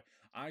flavour.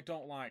 I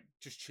don't like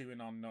just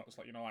chewing on nuts,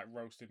 like like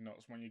roasted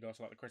nuts when you go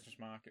to like the Christmas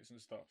markets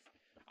and stuff.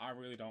 I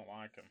really don't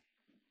like them.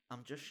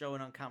 I'm just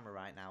showing on camera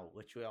right now,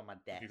 literally on my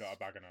desk. You got a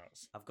bag of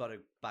nuts. I've got a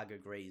bag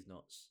of Grey's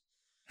nuts.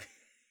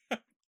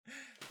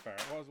 Fair.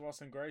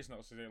 What's in Grey's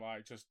nuts? Is it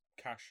like just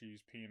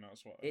cashews,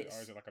 peanuts, or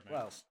is it like a mix?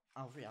 Well,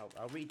 I'll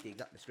read the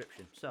exact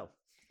description. So,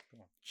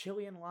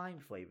 chili and lime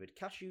flavored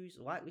cashews,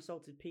 lightly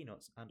salted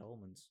peanuts, and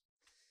almonds.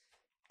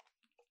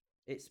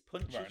 It's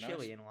punchy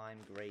chili and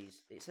lime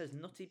Grey's. It says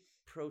nutty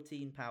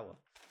protein power.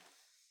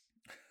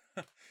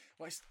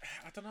 Well,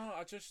 I don't know.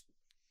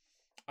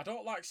 I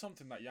don't like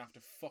something that you have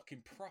to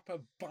fucking proper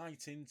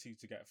bite into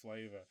to get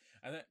flavour.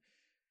 And then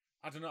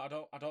I don't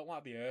know. I don't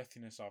like the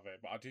earthiness of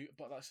it, but I do.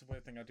 But that's the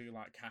weird thing. I do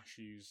like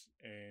cashews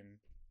in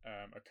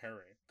a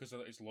curry because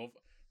it's love.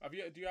 Do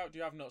you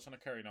have nuts on a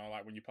curry? No,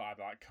 like when you put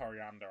either like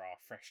coriander or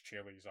fresh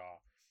chilies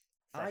or.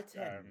 I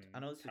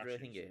know this is really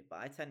thingy, but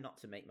I tend not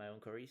to make my own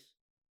curries.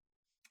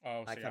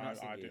 Oh, see,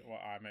 I do.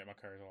 Well, I make my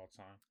curries all the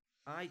time.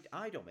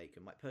 I don't make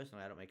them. Like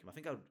personally, I don't make them. I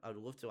think I'd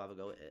love to have a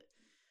go at it,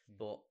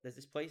 but there's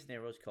this place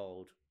near us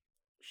called.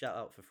 Shout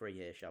out for free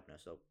here, Shabna.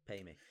 So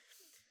pay me.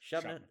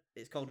 Shabna.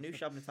 It's called New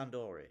Shabna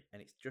Tandoori,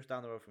 and it's just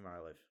down the road from where I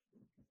live.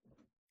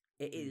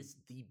 It is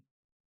the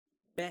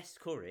best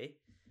curry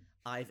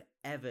I've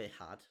ever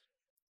had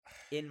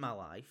in my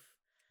life.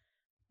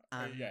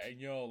 And in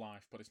your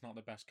life, but it's not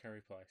the best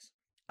curry place.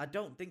 I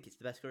don't think it's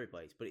the best curry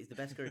place, but it's the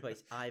best curry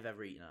place I've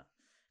ever eaten at.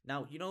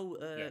 Now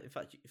in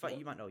fact,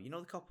 you might know. You know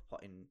the Copper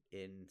Pot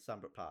in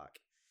Sandbrook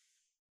Park.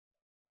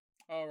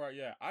 Oh right,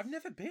 yeah. I've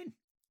never been.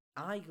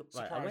 I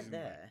went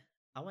there.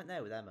 I went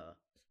there with Emma,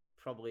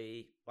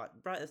 probably like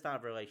right at the start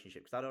of a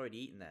relationship because I'd already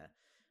eaten there,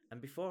 and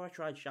before I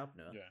tried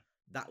Shabna,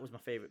 that was my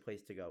favourite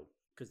place to go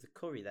because the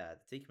curry there,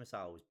 the tikka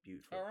masala, was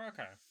beautiful. Oh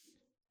okay.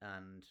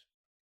 And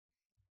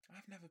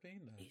I've never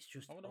been there. It's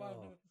just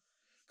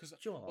because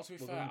to be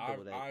fair,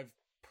 I've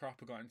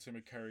proper got into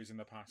my curries in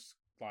the past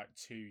like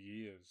 2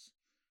 years,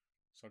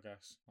 so I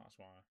guess that's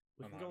why.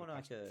 We can go on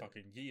like a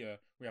fucking year.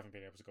 We haven't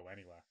been able to go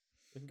anywhere.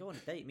 We can go on a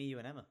date, me, you,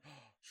 and Emma.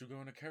 Should we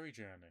go on a curry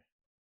journey?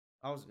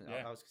 I was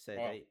gonna say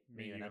date,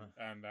 me, you, and Emma,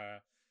 and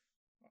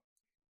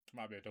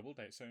might be a double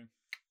date soon.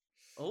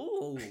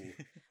 Oh,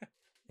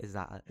 is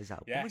that a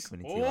yes. woman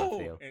coming into you? I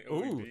feel.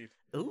 Indeed.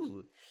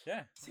 Ooh,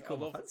 yeah.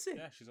 Fancy.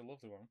 Yeah, she's a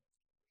lovely one.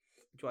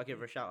 Do I give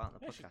her a shout out on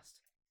the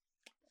podcast?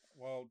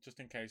 Well, just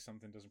in case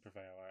something doesn't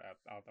prevail,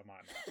 I might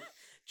not.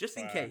 Just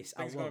in case.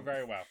 Things are going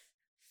very well.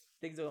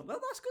 Things are well.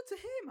 That's good to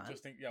hear, man.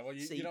 Just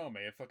you know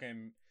me.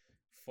 Fucking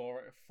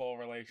four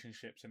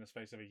relationships in the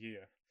space of a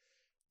year.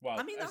 Well,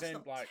 I mean, that's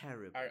not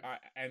terrible. I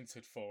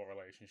entered 4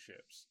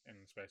 relationships in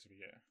the space of a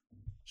year.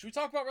 Should we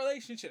talk about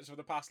relationships for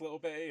the past little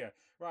bit here?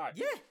 Right.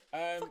 Yeah.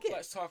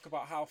 Let's talk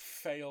about how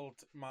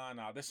failed mine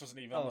are. This wasn't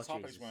even on the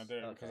topics we're going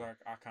to do because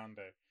I can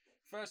do.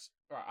 First,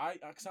 right,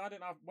 I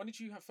didn't have. When did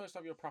you first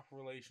have your proper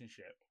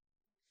relationship?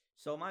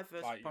 So my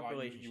first proper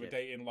relationship. You were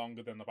dating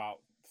longer than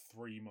about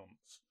 3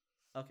 months.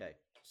 Okay,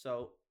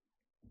 so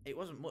it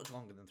wasn't much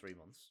longer than 3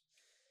 months.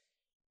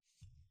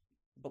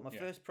 But my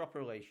first proper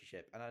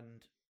relationship, and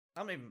I'm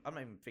not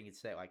even thinking to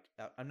say it, like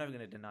I'm never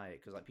going to deny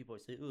it people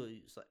always say, "Oh,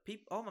 it's like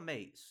all my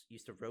mates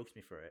used to roast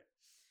me for it,"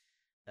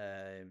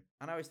 and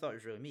I always thought it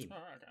was really mean.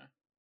 Oh, okay.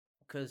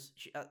 Because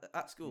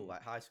at school,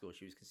 like high school,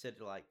 she was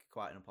considered like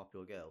quite an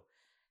unpopular girl.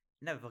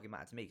 It never fucking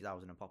mattered to me because I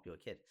was an unpopular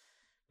kid,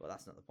 but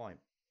that's not the point.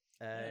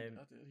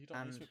 You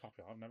don't need to be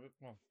popular. I've never.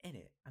 Well, in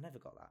it, I never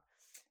got that.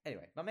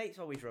 Anyway, my mates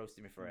always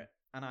roasted me for it,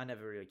 and I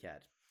never really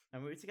cared.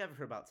 And we were together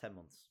for about 10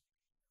 months.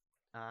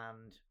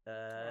 And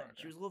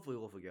she was a lovely,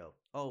 lovely girl.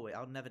 Oh wait,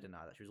 I'll never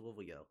deny that she was a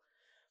lovely girl.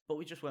 But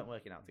we just weren't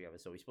working out together,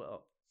 so we split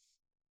up.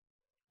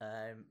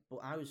 But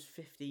I was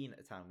 15 at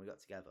the time we got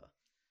together.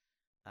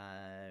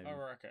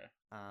 Okay.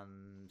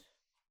 And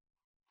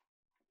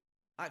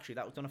actually,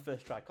 that was when I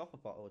first tried Copper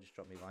Pot. Or just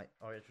dropped me light.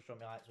 Or just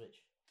dropped me light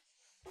switch.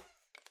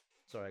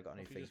 Sorry, I got a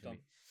new thing for me.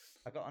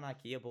 I got an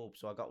IKEA bulb,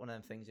 so I got one of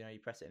them things. You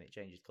press it and it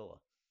changes colour.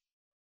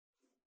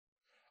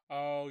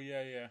 Oh,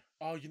 yeah.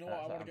 Oh, you know what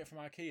I want to get from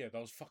IKEA?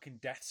 Those fucking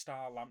Death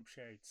Star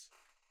lampshades.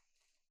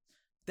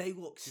 They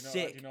look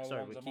sick. Do you know the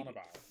ones I'm on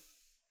about?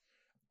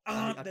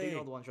 I do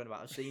know the ones you're on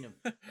about. I've seen them.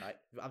 Right?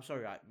 I'm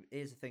sorry, right?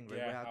 Here's the thing, we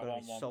are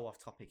going to be so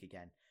off topic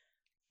again.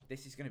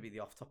 This is going to be the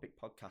off topic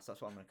podcast.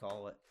 That's what I'm going to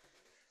call it.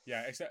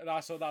 Yeah,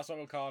 that's what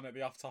we're calling it,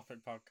 the off topic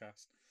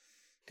podcast.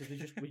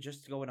 Because we're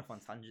just going off on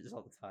tangents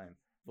all the time.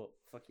 But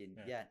fucking,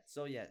 yeah.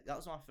 So, yeah, that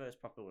was my first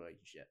proper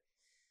relationship.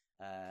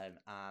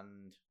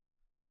 And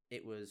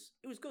it was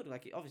good.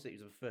 Like, obviously,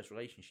 it was a first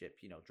relationship,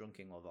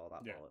 drunken love, all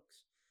that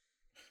bollocks.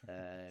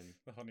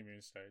 The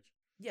honeymoon stage.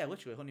 Yeah,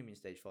 literally honeymoon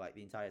stage for like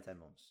the entire 10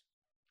 months.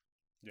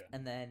 Yeah.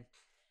 And then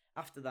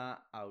After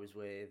that, I was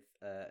with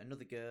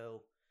another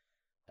girl.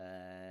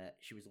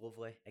 She was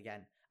lovely.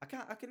 Again, I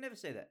can never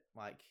say that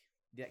like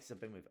the exes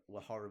I've been with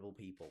were horrible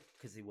people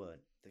because they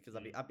weren't. Because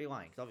I'd be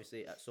lying. Because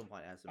obviously at some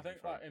point I had I something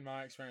think, for them. like in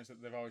my experience,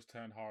 that they've always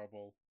turned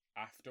horrible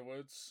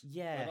afterwards.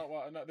 Yeah,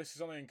 No, this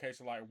is only in case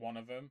of like one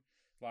of them.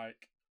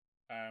 Like,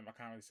 I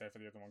can't really say for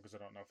the other one because I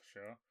don't know for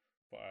sure.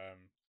 But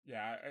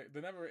yeah,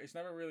 they never. It's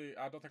never really.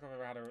 I don't think I've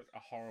ever had a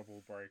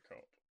horrible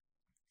breakup.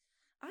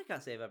 I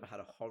can't say I've ever had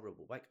a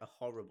horrible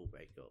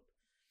breakup,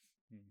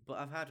 but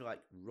I've had like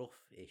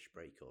rough-ish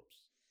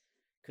breakups.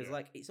 Because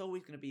like it's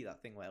always going to be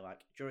that thing where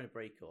like during a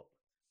breakup,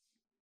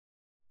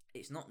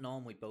 it's not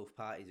normally both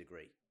parties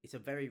agree. It's a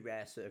very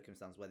rare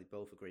circumstance where they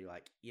both agree.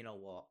 Like, you know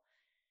what,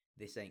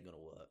 this ain't gonna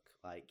work.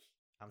 Like,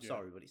 I'm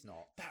sorry, but it's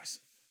not.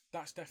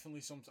 That's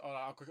definitely something.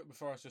 I'll quick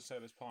before I just say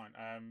this point.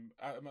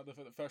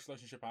 The first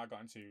relationship I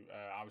got into,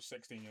 I was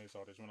 16 years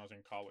old. Is when I was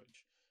in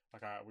college.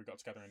 Like, we got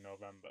together in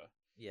November.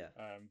 Yeah.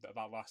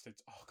 That lasted.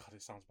 Oh god,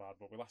 it sounds bad,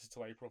 but we lasted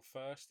till April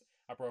 1st.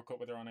 I broke up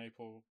with her on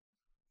April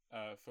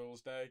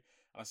Fool's Day,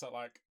 and I said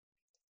like,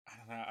 I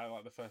don't know. I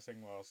like the first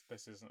thing was,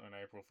 this isn't an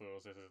April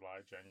Fool's. This is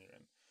like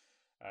genuine.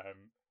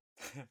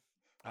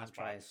 I'm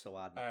trying so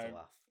hard not to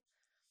laugh.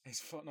 It's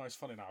fun. No, it's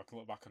funny now. I can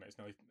look back on it. It's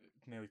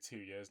nearly 2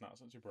 years now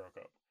since we broke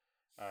up.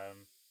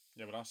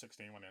 Yeah, but I was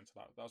 16 when I into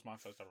that. That was my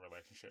first ever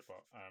relationship.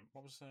 But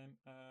what was I saying?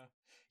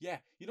 Yeah,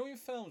 you know in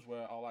films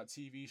where or like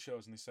TV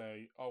shows and they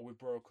say, "Oh, we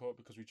broke up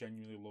because we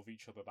genuinely love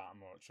each other that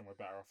much and we're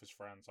better off as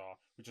friends," or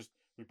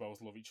we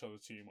both love each other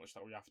too much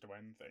that we have to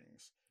end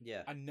things.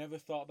 Yeah. I never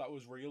thought that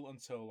was real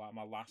until like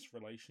my last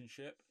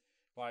relationship.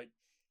 Like,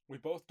 we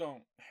both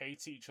don't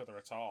hate each other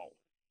at all.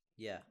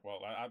 Yeah. Well,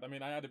 I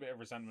mean, I had a bit of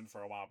resentment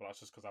for a while, but that's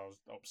just because I was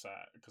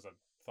upset because I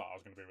thought I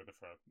was going to be with her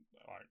for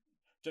like,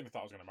 genuinely thought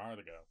I was going to marry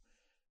the girl.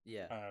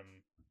 Yeah.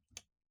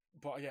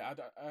 But yeah,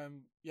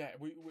 yeah,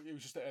 we it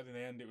was just that in the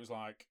end, it was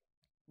like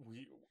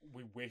we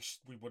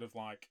wished we would have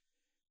like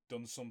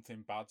done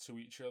something bad to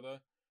each other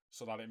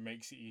so that it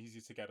makes it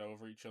easy to get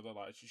over each other.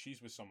 Like,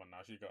 she's with someone now;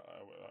 she got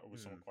with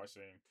someone quite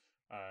soon.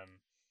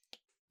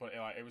 But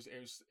it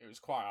was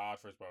quite hard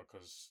for us both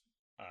because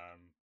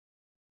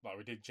like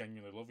we did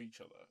genuinely love each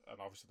other, and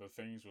obviously the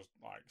things was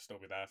like still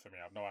be there for me.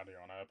 I have no idea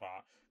on her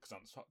part because I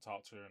haven't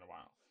talked to her in a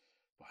while.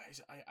 But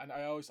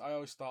I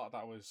always thought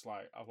that was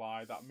like a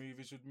lie that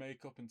movies would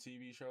make up in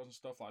TV shows and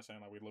stuff, like saying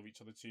like we love each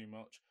other too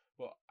much.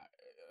 But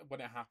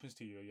when it happens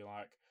to you, you're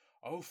like,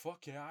 oh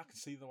fuck yeah, I can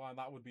see why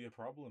that would be a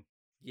problem.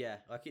 Yeah,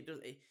 like it does.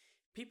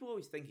 People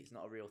always think it's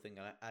not a real thing,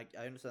 and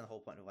I understand the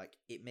whole point of like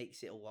it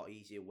makes it a lot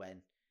easier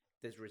when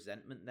there's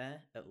resentment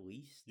there at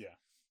least. Yeah.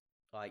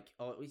 Like,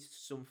 or at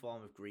least some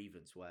form of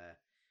grievance where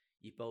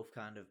you both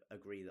kind of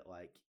agree that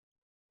like,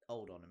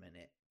 hold on a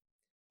minute,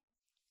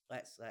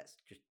 let's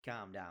just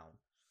calm down.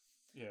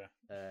 Yeah.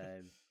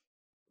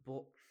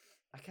 But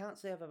I can't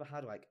say I've ever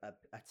had like a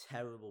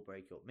terrible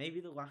breakup. Maybe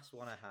the last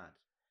one I had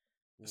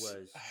was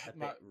a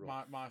bit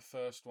rough. My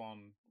first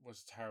one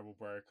was a terrible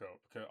breakup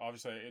because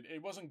obviously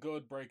it wasn't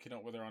good breaking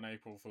up with her on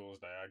April Fool's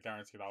Day. I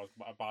guarantee that was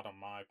bad on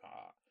my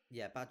part.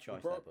 Yeah, bad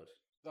choice there, bud.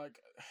 Like,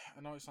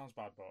 I know it sounds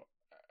bad, but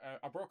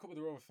I broke up with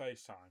her over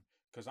FaceTime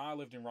because I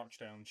lived in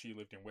Rochdale and she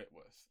lived in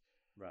Whitworth.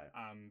 Right.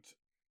 And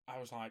I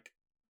was like,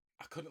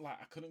 I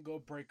couldn't go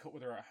break up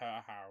with her at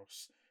her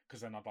house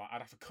because then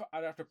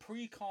I'd have to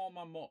pre-call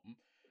my mum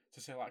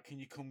to say like, can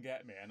you come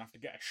get me, and have to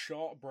get a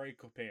short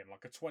breakup in,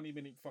 like a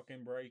 20-minute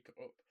fucking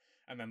breakup,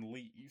 and then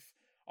leave.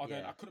 Or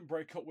then I couldn't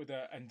break up with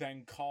her and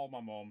then call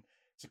my mum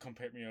to come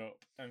pick me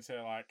up and say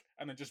like,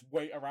 and then just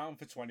wait around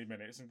for 20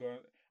 minutes and go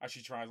as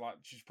she tries, like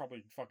she'd probably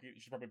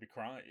be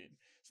crying.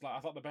 It's like I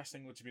thought the best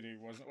thing to be doing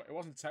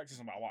wasn't texting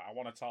somebody like, I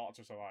want to talk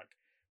to her, so like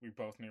we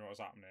both knew what was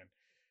happening.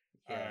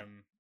 Yeah.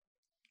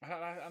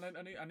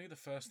 I knew the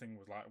first thing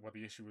was like what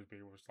the issue would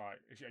be was like,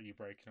 are you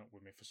breaking up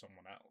with me for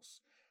someone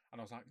else? And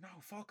I was like, no,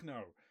 fuck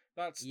no.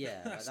 That's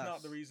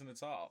not the reason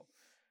at all.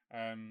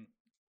 And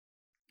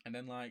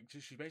then like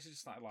she basically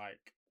just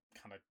like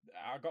kind of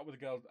I got with a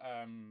girl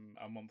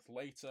a month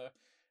later.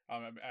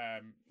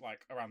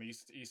 Like around the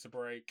Easter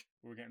break,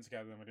 we were getting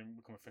together and we didn't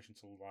become official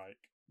until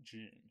like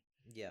June.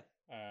 Yeah.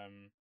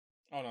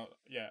 Oh no,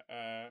 yeah.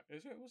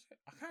 Was it?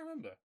 I can't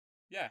remember.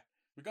 Yeah,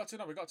 we got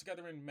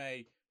together in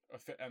May,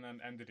 and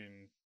then ended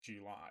in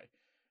July.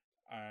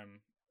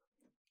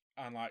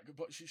 And like,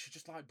 but she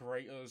just like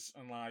berate us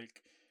and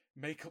like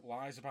make up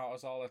lies about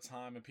us all the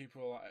time,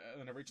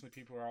 and originally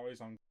people were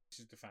always on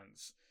his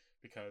defense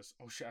because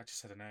oh shit, I just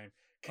said a name.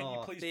 Can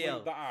you please Theo,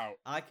 bleep that out?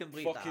 I can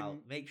bleep that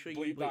out. Make sure you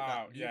bleep that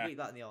out. You bleep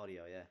that in the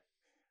audio,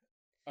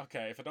 yeah.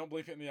 Okay, if I don't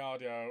bleep it in the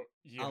audio,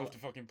 you have to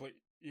fucking bleep.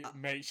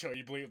 Make sure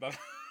you bleep that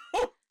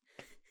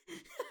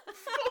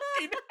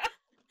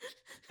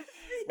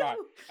out.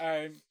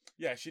 Right.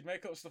 Yeah, she'd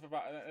make up stuff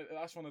about.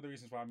 That's one of the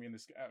reasons why me and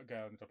this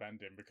girl ended up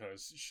ending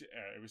because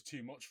it was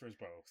too much for us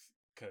both.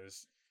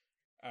 Because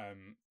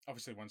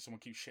obviously, when someone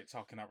keeps shit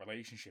talking that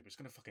relationship, it's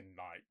gonna fucking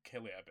like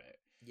kill it a bit.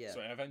 Yeah. So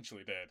it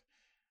eventually did.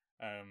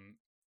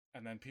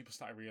 And then people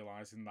started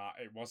realizing that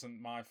it wasn't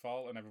my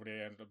fault, and everybody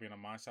ended up being on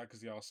my side because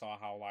they all saw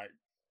how like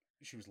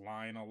she was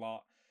lying a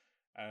lot.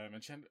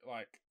 And she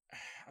like,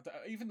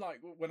 even like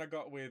when I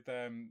got with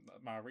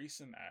my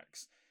recent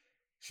ex,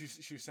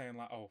 she was saying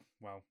like, oh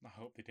well, I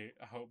hope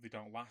they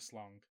don't last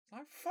long.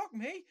 Like fuck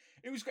me,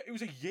 it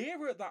was a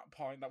year at that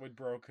point that we'd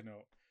broken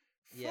up.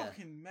 Yeah.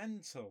 Fucking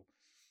mental.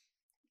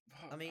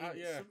 I mean,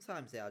 yeah.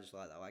 sometimes they are just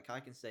like that. Like I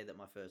can say that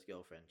my first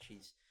girlfriend,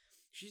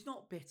 she's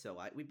not bitter.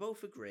 Like we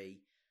both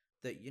agree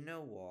that you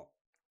know what,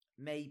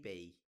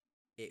 maybe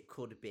it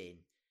could have been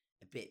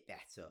a bit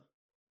better,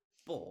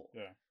 but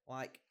Yeah.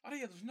 like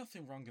There's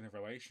nothing wrong in a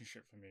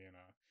relationship for me, you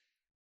know.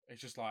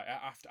 It's just like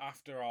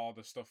after all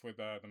the stuff with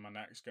my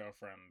next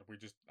girlfriend, we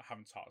just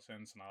haven't talked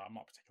since, and I'm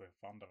not particularly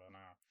fond of her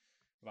now.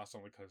 But that's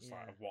only because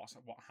like of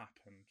what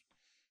happened.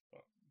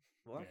 But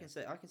well, yeah. I can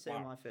say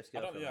Like, my first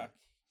girlfriend, like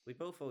we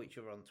both follow each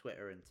other on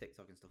Twitter and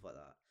TikTok and stuff like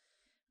that,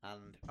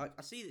 and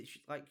I see that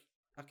she like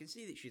I can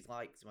see that she's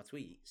liked my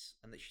tweets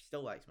and that she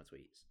still likes my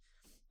tweets,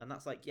 and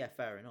that's like yeah,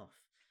 fair enough.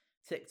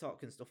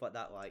 TikTok and stuff like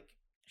that, like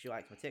she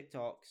likes my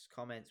TikToks,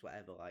 comments,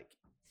 whatever. Like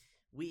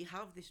we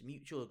have this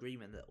mutual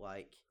agreement that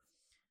like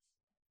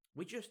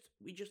we just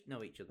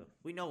know each other.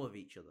 We know of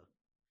each other.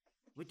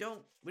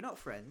 We're not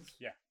friends.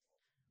 Yeah.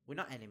 We're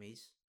not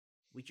enemies.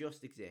 We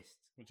just exist.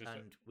 We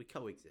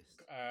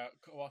coexist.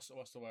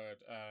 What's the word?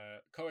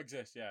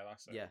 Coexist. Yeah,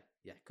 that's it.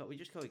 Yeah. We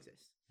just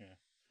coexist. Yeah.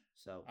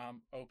 So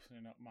I'm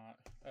opening up my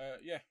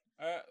yeah.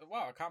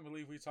 Wow, I can't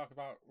believe we talk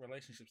about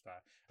relationships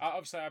there.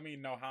 Obviously, I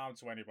mean no harm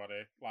to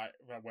anybody. Like,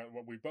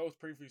 we both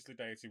previously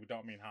dated, we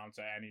don't mean harm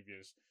to any of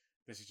you.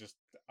 This is just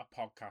a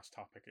podcast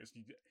topic.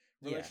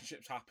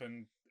 Relationships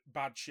happen,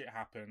 bad shit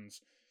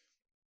happens.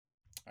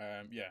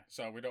 Yeah,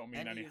 so we don't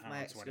mean any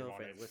harm to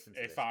anyone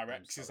if our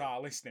exes are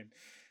listening.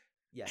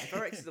 Yeah, if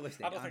our exes are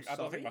listening, I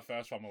don't think my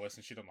first one will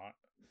listen. She don't like.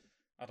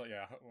 I don't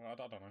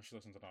know if she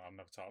listens or not. I've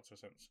never talked to her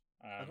since.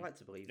 I'd like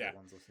to believe that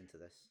one's listening to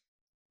this.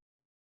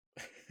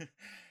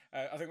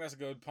 I think that's a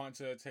good point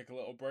to take a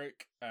little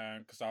break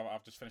because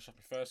I've just finished off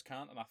my first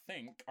can, and I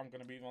think I'm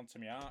going to move on to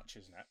my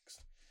archers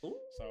next. Ooh.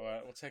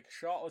 So we'll take a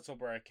short little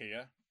break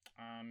here,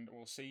 and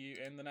we'll see you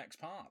in the next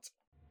part.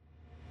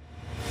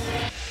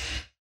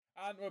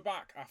 And we're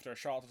back after a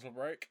short little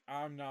break.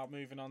 I'm now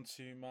moving on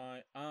to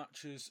my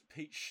archers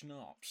peach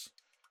schnapps.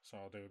 So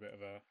I'll do a bit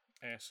of a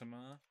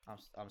ASMR.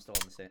 I'm still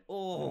on the same.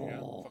 Oh,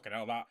 yeah. Fucking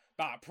hell!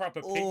 That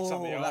proper peaks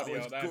on the audio. That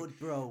was then. Good,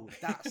 bro.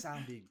 That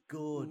sounded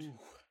good. Ooh,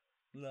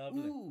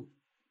 lovely. Ooh.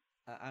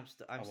 I'm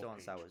still on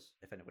sours.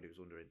 If anybody was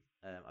wondering,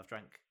 I've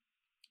drank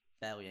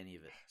barely any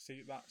of it.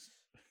 See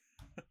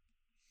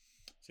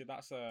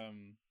that's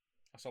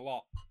a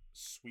lot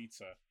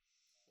sweeter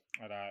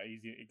and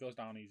easy. It goes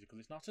down easy because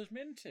it's not as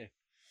minty.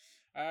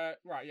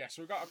 Right, yeah.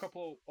 So we've got a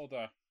couple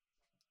other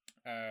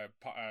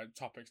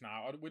topics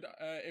now.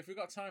 If we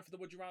got time for the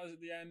would you rather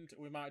at the end,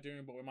 we might do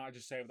them, but we might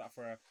just save that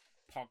for a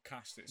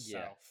podcast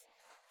itself.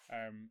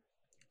 Yeah.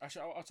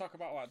 Actually, I'll talk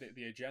about like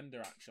the agenda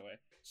actually.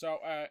 So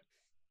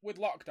with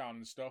lockdown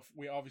and stuff,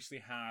 we obviously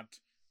had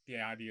the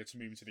idea to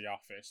move into the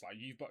office. Like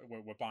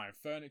we're buying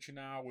furniture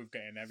now. We're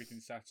getting everything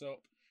set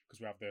up because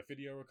we have the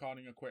video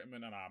recording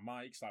equipment and our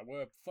mics. Like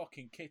we're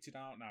fucking kitted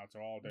out now to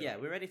all do. Yeah,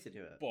 we're ready to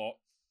do it. But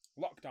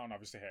lockdown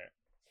obviously hit.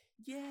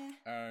 Yeah.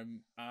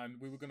 And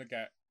we were gonna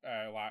get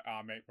like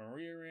our mate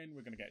Maria in.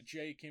 We're gonna get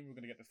Jake in. We're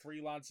gonna get the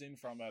three lads in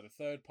from the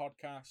third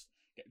podcast.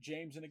 Get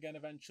James in again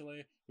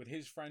eventually with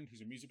his friend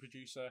who's a music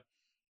producer.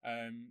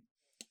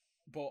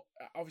 But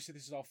obviously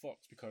this is all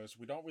fucked because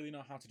we don't really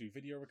know how to do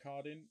video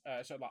recording.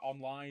 So like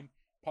online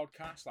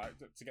podcasts, like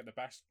to get the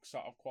best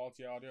sort of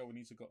quality audio, we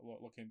need to go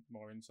looking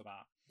more into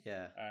that.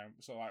 Yeah.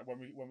 So like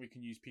when we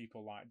can use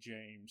people like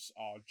James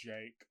or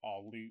Jake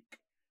or Luke,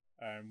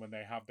 when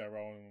they have their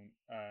own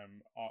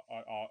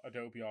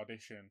Adobe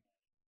Audition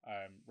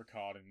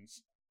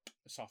recordings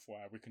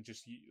software, we can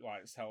just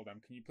like tell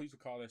them, can you please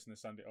record this and then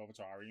send it over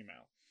to our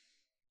email.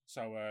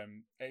 So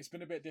it's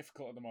been a bit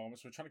difficult at the moment,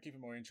 so we're trying to keep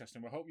it more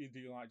interesting. We hope you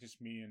do like just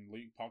me and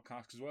Luke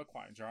podcast because we're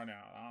quite enjoying it,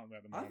 aren't we,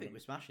 at the moment? I think we're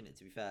smashing it,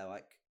 to be fair.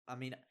 Like, I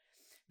mean,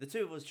 the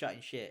two of us chatting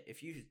shit,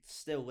 if you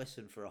still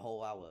listen for a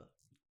whole hour,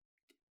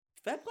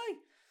 fair play.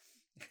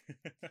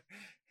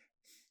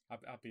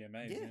 I'd be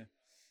amazed,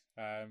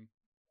 yeah.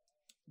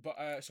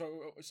 But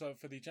so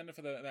for the agenda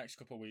for the next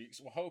couple of weeks,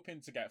 we're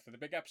hoping to get, for the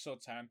big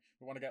episode 10,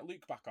 we want to get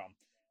Luke back on.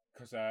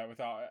 Because with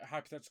our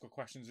hypothetical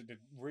questions, it did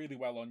really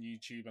well on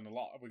YouTube, and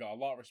we got a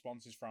lot of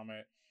responses from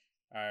it.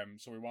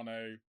 So we want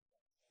to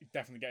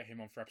definitely get him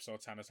on for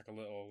episode 10 as like a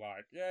little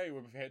like, yay,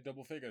 we've hit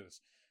double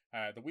figures.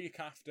 The week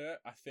after,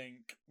 I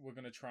think we're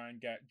going to try and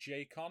get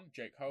Jake on,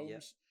 Jake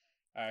Holmes.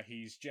 Yep.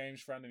 He's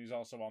James' friend, and he's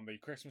also on the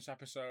Christmas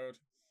episode.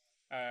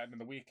 And then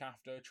the week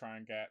after, try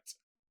and get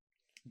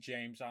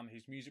James on,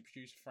 his music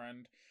producer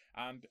friend.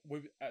 And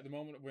at the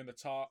moment, we're in the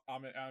talk.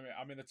 I'm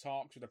in the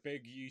talks with a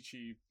big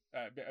YouTube.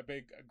 A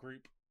big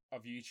group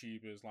of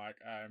YouTubers. Like,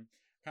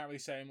 can't really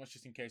say much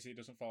just in case it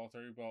doesn't fall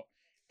through, but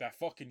they're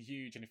fucking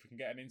huge. And if we can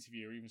get an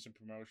interview or even some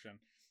promotion,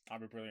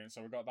 that'd be brilliant.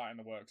 So we've got that in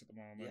the works at the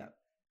moment.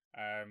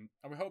 Yeah. And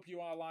we hope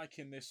you are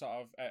liking this sort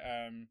of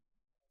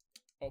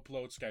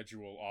upload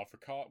schedule of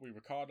we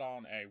record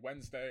on a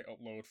Wednesday,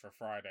 upload for a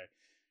Friday.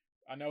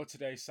 I know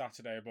today's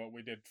Saturday, but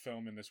we did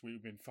filming this week.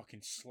 We've been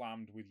fucking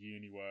slammed with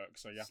uni work,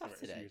 so you have to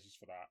get excuses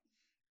for that.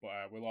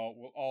 But we'll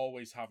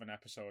always have an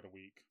episode a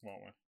week,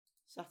 won't we?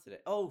 Saturday.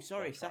 Oh,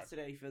 sorry,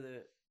 Saturday for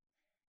the.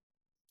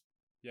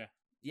 Yeah.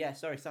 Yeah,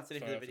 sorry, Saturday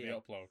for the video.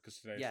 For the upload, because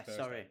today's yeah,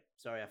 Thursday.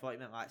 sorry. I thought you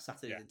meant like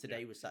Saturday, and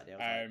today was Saturday.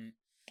 I was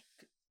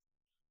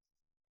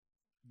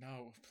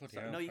no, bloody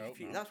hell. No, you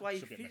confused. That's why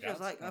you confused. I was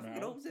like, I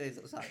fucking hope today's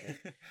Saturday.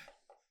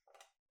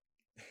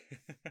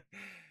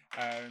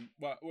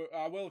 Well,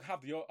 I will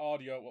have the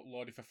audio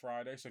uploaded for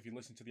Friday, so if you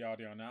listen to the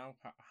audio now,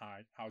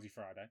 hi, how's your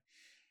Friday?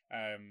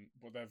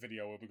 But the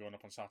video will be going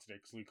up on Saturday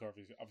because Luke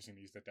obviously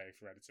needs the day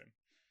for editing.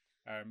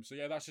 So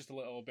yeah, that's just a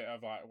little bit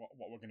of like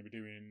what we're going to be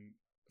doing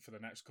for the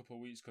next couple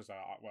of weeks, because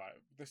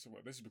this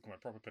has become a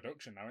proper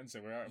production now,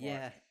 isn't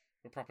it?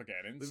 We're proper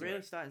getting into it. We're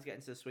really starting to get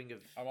into the swing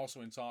of. I'm also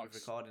in talks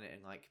of recording it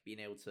and like being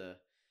able to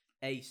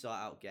A, sort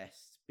out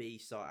guests, B,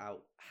 sort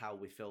out how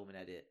we film and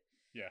edit.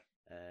 Yeah.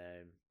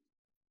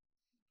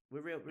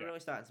 We're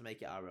really starting to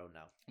make it our own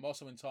now. I'm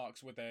also in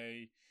talks with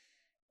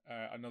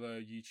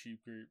another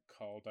YouTube group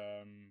called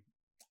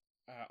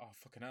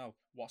fucking hell,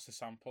 what's the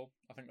sample?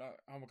 I think that,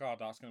 oh my god,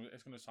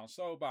 it's gonna sound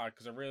so bad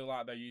because I really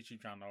like their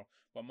YouTube channel,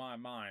 but my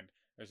mind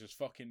has just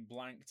fucking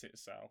blanked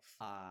itself.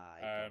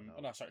 I don't know.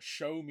 No, sorry,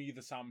 show me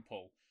the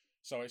sample.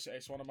 So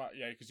it's one of my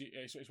because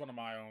it's one of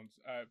my own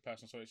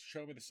personal. So it's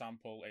Show Me the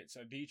Sample. It's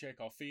a DJ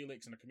called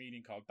Felix and a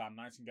comedian called Dan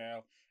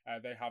Nightingale.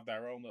 They have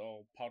their own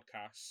little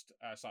podcast,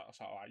 sort of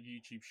like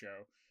YouTube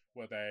show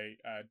where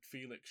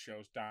Felix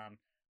shows Dan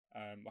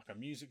like a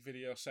music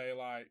video, say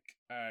like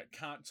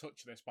 "Can't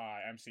Touch This"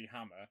 by MC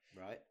Hammer.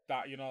 Right.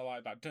 That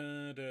like that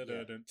dun, dun,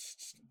 dun, dun,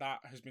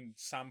 that has been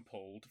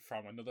sampled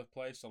from another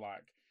place. So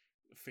like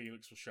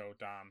Felix will show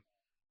Dan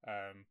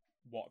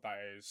what that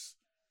is.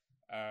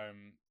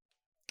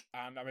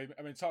 And I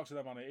mean, talk to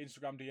them on the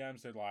Instagram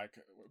DMs. They're like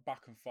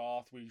back and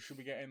forth. We should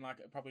be getting like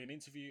probably an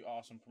interview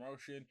or some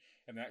promotion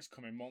in the next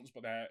coming months.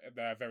 But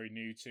they're very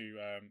new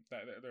to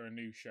they're a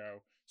new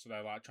show, so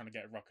they're like trying to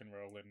get rock and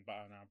roll in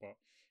better now. But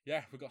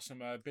yeah, we've got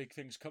some big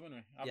things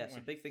coming.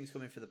 Some big things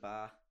coming for the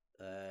bar.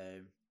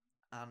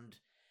 And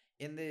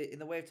in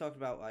the way of talking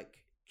about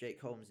like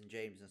Jake Holmes and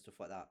James and stuff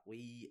like that,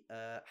 we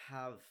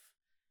have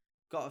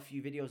got a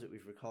few videos that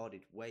we've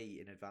recorded way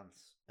in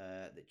advance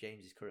that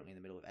James is currently in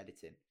the middle of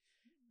editing.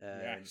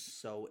 Yes.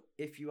 So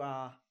if you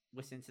are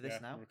listening to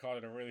this now, we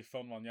recorded a really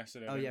fun one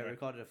yesterday. Oh yeah, we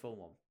recorded a full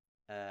one.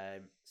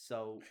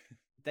 So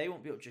they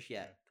won't be up just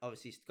yet. Yeah.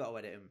 Obviously, you've got to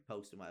edit and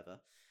post and whatever.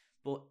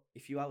 But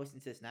if you are listening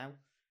to this now,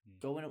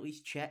 go and at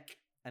least check.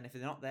 And if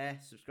they're not there,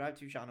 subscribe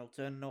to your channel,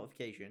 turn on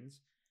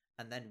notifications,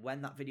 and then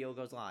when that video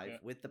goes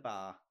live with the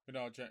bar,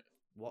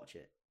 watch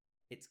it.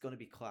 It's going to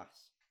be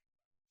class.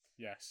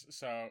 Yes.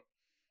 So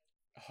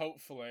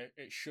hopefully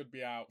it should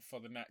be out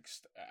for the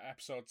next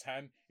episode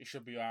 10. It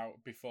should be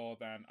out before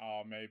then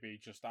or maybe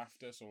just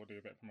after, so we'll do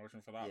a bit of promotion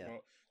for that.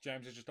 But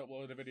James has just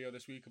uploaded a video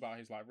this week about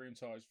his like room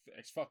tour.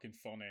 It's fucking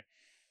funny,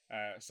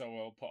 so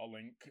we'll put a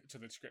link to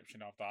the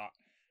description of that.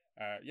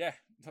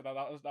 So that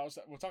was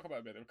we'll talk about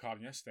a bit of the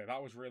recording yesterday.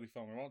 That was really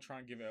fun. We won't try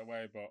and give it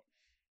away, but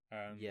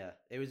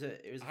it was a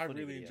I funny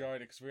really video.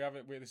 enjoyed it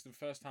because this is the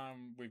first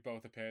time we've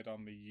both appeared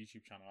on the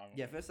YouTube channel, haven't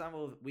we? First time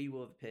we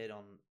will have appeared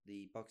on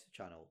the Boxer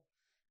channel.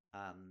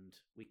 And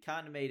we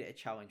kind of made it a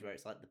challenge where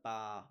it's like the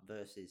bar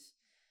versus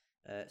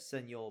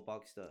Senor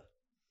Bogster.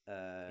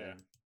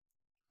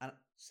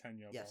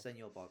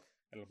 Senor Bog.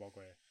 El Bog.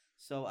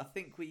 So I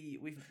think we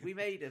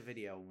made a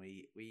video and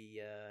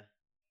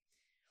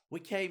we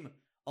came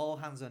all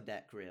hands on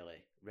deck,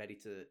 really, ready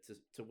to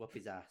whoop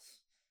his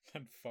ass.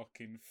 And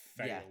fucking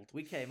failed. Yeah,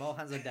 we came all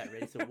hands on deck,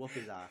 ready to whoop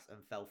his ass,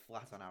 and fell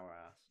flat on our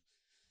ass.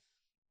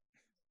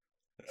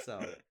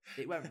 So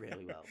it went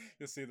really well.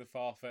 You'll see the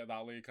forfeit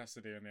that Luke has to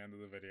do in the end of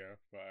the video.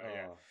 But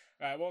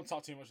I won't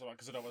talk too much about it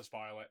because I don't want to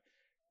spoil it.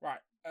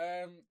 Right.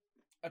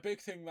 A big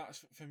thing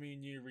that's for me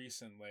new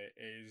recently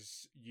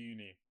is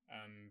uni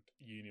and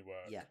uni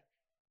work. Yeah.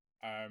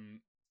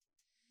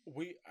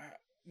 We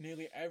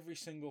nearly every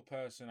single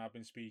person I've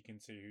been speaking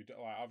to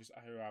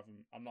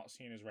I'm not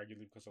seeing as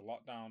regularly because of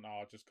lockdown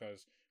or just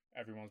because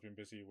everyone's been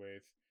busy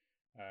with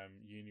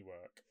uni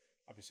work.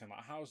 I've been saying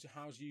like, how's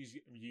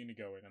uni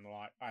going? And they're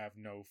like, I have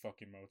no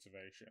fucking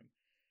motivation.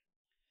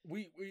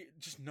 We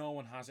just no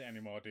one has it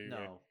anymore, do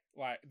we?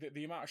 Like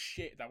the amount of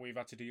shit that we've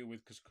had to deal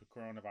with because of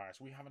coronavirus,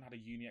 we haven't had a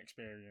uni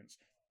experience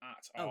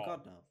at all. Oh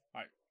god, no.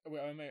 Like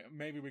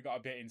maybe we got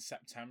a bit in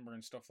September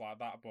and stuff like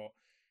that, but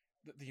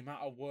the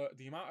amount of work,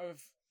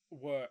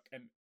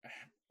 and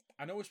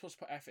I know we're supposed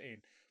to put effort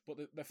in, but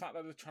the fact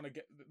that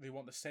they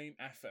want the same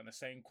effort and the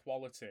same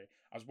quality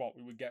as what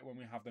we would get when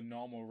we have the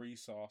normal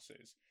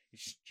resources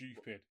is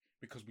stupid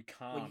because we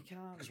can't. Well, you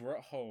can't. Because we're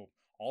at home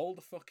all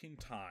the fucking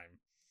time.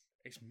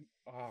 It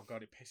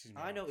pisses me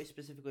off. I noticed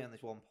specifically on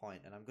this one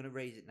point, and I'm going to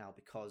raise it now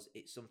because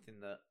it's something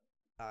that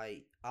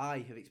I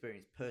have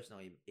experienced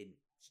personally in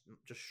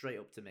just straight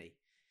up to me.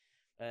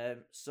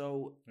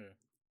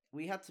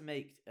 We had to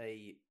make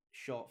a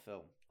short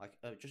film, like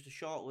just a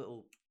short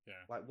little,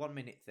 like 1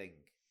 minute thing,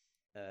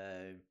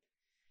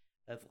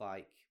 of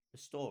like a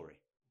story.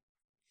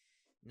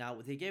 Now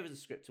they gave us a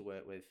script to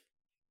work with,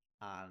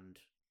 and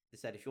they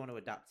said if you want to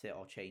adapt it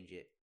or change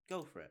it,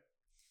 go for it.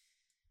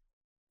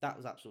 That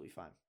was absolutely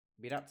fine.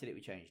 We adapted it,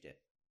 we changed it.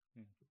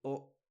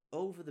 But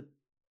over the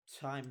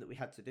time that we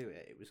had to do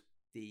it, it was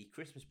the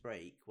Christmas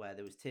break where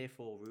there was tier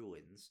 4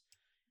 rulings,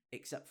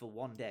 except for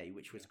one day,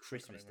 which was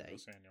Christmas Day.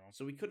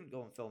 So we couldn't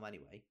go and film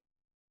anyway.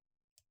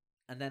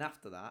 And then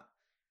after that,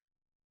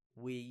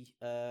 we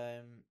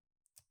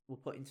were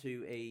put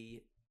into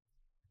a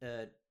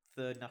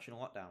third national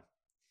lockdown.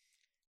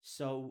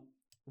 So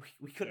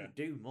we couldn't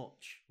do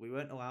much. We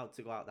weren't allowed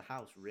to go out the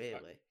house,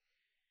 really,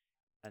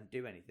 and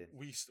do anything.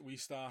 We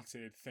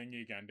started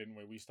thingy again, didn't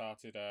we? We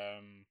started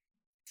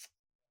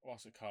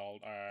what's it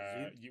called?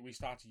 We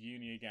started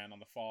uni again on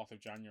the 4th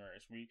of January.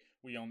 So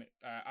we only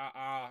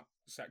our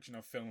section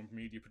of film and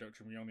media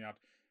production, we only had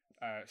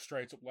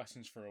straight up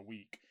lessons for a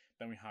week.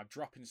 Then we had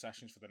drop-in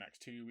sessions for the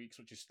next 2 weeks,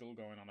 which is still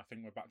going on. I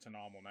think we're back to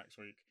normal next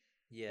week.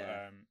 Yeah.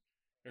 But,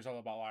 it was all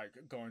about like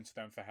going to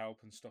them for help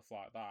and stuff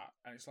like that.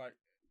 And it's like,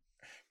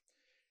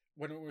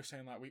 when we were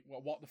saying like,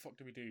 what the fuck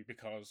do we do?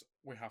 Because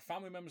we have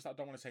family members that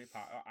don't want to take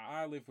part.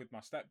 I live with my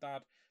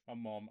stepdad, my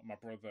mum, my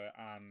brother,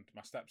 and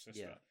my stepsister.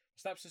 Yeah. My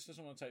stepsister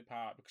doesn't want to take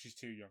part because she's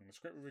too young. The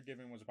script we were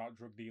given was about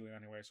drug dealing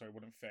anyway, so it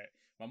wouldn't fit.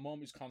 My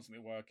mum is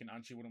constantly working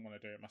and she wouldn't want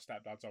to do it. My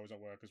stepdad's always at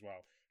work as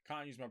well.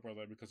 Can't use my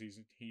brother because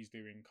he's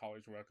doing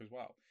college work as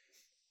well.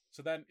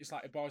 So then it's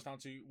like it boils down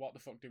to what the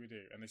fuck do we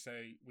do? And they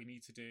say we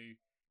need to do.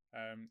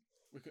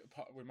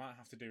 We might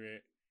have to do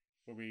it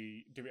where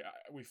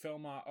we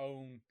film our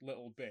own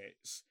little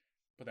bits,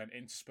 but then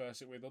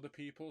intersperse it with other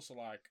people. So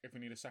like if we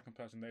need a second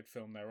person, they'd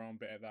film their own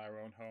bit at their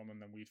own home,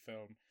 and then we'd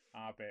film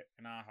our bit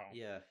in our home.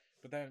 Yeah.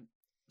 But then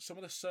some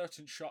of the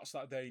certain shots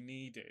that they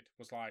needed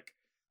was like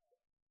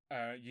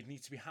you'd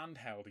need to be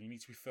handheld and you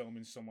need to be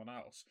filming someone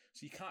else.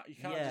 So you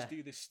can't just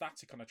do this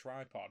static on a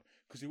tripod,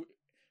 because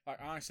like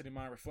I said in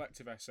my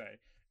reflective essay,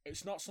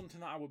 it's not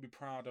something that I would be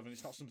proud of, and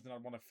it's not something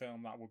I'd want to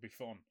film that would be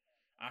fun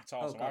at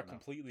all. I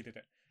completely did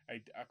it.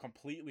 A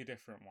completely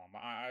different one.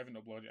 I haven't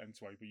uploaded it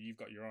anyway, but you've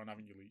got your own,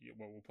 haven't you?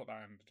 Well, we'll put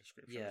that in the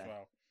description as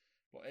well.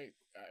 But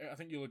I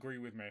think you'll agree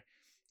with me.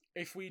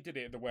 If we did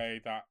it the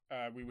way that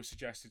we were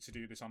suggested to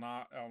do this on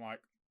like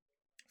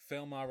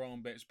film our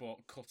own bits but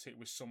cut it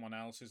with someone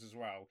else's as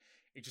well,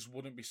 it just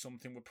wouldn't be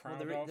something we're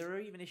proud of. There are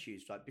even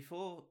issues. Like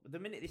before, the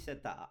minute they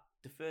said that,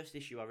 the first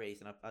issue I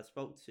raised, and I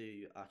spoke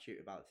to our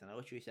tutor about it, and I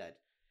literally said,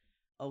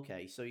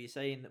 okay, so you're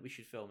saying that we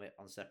should film it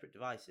on separate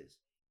devices.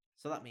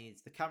 So that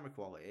means the camera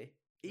quality,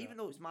 even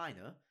though it's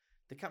minor,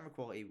 the camera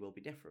quality will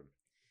be different.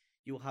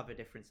 You'll have a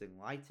difference in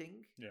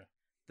lighting. Yeah.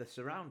 The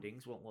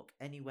surroundings won't look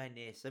anywhere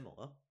near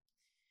similar.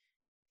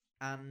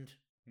 And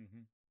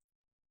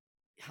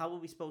how are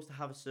we supposed to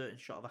have a certain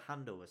shot of a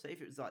handover? Say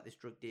if it was like this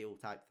drug deal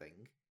type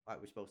thing, like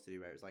we're supposed to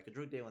do, where it was like a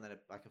drug deal and then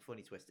like a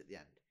funny twist at the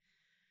end.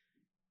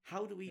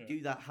 How do we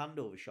do that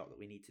handover shot that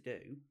we need to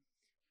do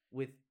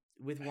with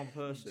one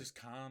person? You just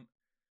can't.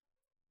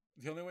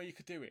 The only way you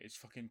could do it is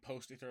fucking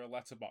post it through a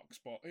letterbox.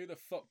 But who the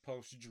fuck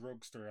posts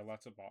drugs through a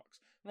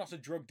letterbox? I'm not a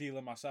drug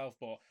dealer myself,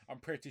 but I'm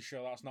pretty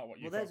sure that's not what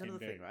you fucking do. Well,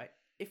 there's another thing, right?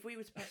 If we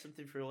were to pass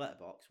something through a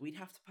letterbox, we'd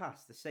have to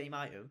pass the same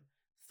item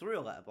through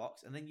a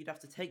letterbox, and then you'd have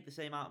to take the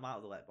same item out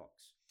of the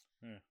letterbox.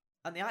 Yeah.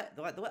 And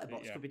the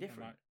letterbox could be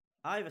different.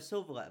 I have a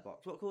silver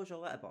letterbox. What colour's your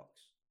letterbox?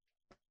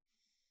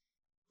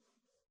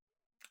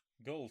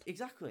 Gold.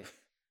 Exactly.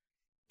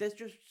 There's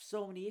just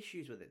so many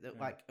issues with it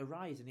that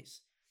arise, and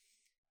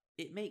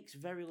it makes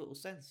very little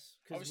sense,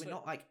 because we're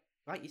not like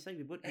you say,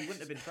 we wouldn't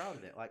have been proud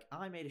of it. Like,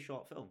 I made a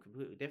short film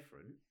completely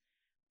different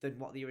than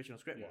what the original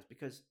script was,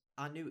 because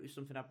I knew it was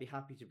something I'd be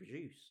happy to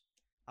produce.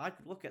 I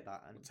could look at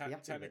that and be happy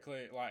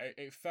technically, like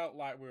it felt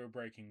like we were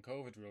breaking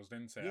COVID rules,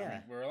 didn't it? Yeah. I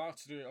mean, we're allowed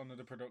to do it under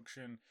the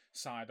production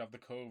side of the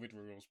COVID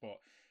rules, but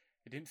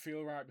it didn't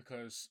feel right,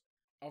 because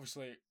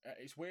obviously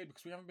it's weird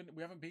because we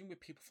haven't been with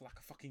people for like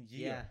a fucking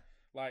year. Yeah.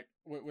 Like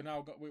we're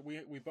now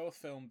we both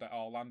filmed at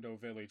Orlando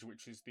Village,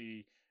 which is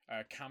the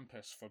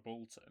campus for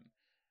Bolton,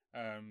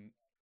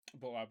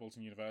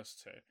 Bolton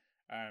University.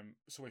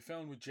 So we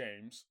filmed with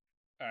James.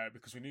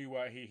 Because we knew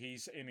where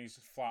he's in his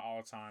flat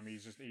all the time.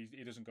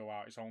 He doesn't go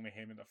out. It's only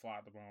him in the flat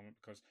at the moment,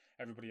 because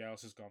everybody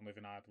else has gone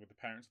living either with the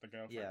parents or the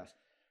girlfriends.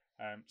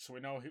 Yeah. So we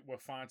know we're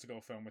fine to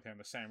go film with him.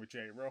 The same with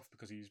Jay Ruff,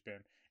 because he's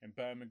been in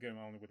Birmingham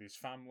only with his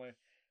family.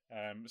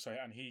 And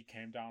he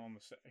came down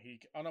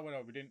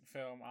on we didn't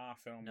film our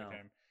film with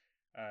him.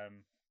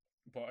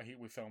 But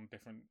we filmed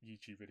different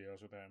YouTube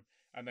videos with him.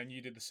 And then you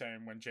did the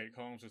same when Jake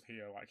Holmes was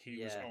here. Like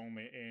he was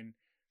only in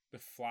the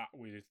flat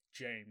with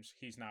James.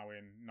 He's now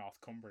in North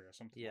Cumbria or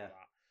something like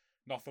that.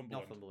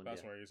 Northumberland.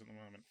 That's where he is at the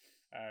moment.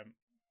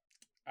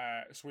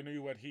 So we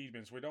knew where he'd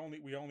been. So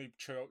we only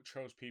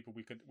chose people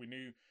we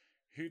knew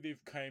who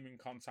they've came in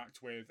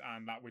contact with,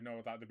 and that we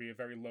know that there'd be a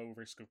very low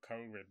risk of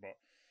COVID. But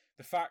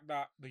the fact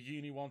that the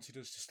uni wanted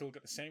us to still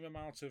get the same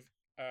amount of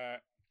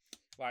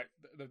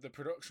the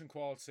production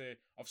quality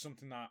of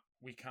something that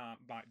we can't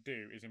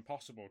do is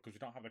impossible, because we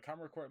don't have the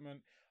camera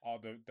equipment or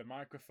the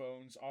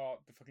microphones or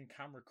the fucking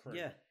camera crew.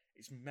 Yeah.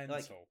 It's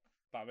mental.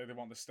 That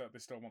they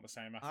still want the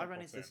same effort. I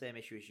ran into the same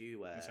issue as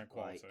you where same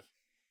quality.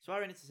 I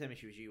ran into the same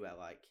issue as you where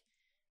like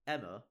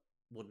Emma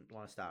wouldn't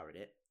want to star in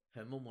it,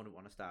 her mum wouldn't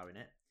want to star in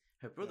it,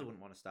 her brother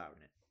wouldn't want to star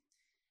in it.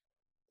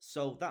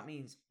 So that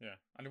means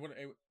and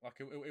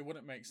it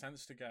wouldn't make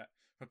sense to get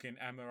fucking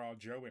Emma or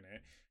Joe in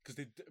it because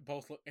they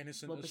both look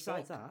innocent as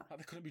fuck. That, like,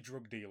 they couldn't be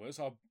drug dealers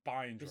or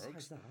buying drugs.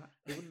 Besides that,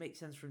 it wouldn't make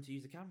sense for them to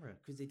use the camera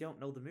because they don't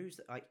know the moves.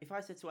 Like if I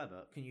said to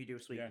Emma, "Can you do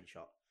a sweeping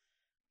shot?"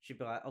 She'd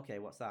be like, "Okay,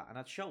 what's that?" And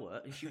I'd show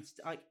her, and she'd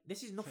like,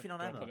 "This is nothing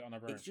on Emma.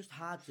 It's just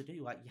hard to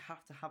do. Like you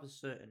have to have a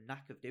certain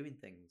knack of doing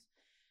things."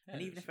 Yeah,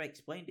 and even if I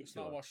explained it to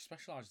her, it's not what she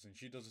specialises in.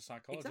 She does a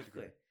psychology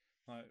degree.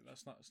 Like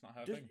it's not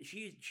her thing.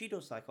 She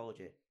does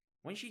psychology.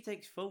 When she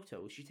takes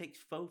photos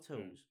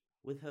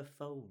with her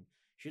phone.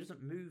 She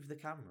doesn't move the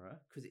camera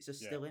because it's a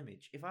still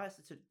image. If I was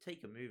to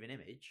take a moving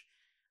image,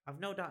 I've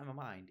no doubt in my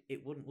mind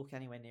it wouldn't look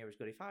anywhere near as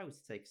good if I was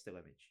to take a still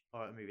image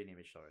or a moving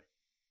image. Sorry,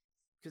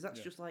 because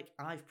that's just like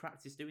I've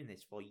practiced doing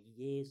this for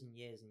years and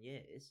years and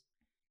years,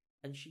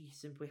 and she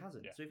simply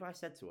hasn't. So if I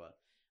said to her,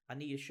 "I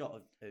need a shot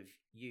of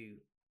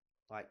you,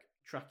 like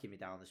tracking me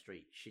down the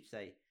street," she'd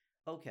say,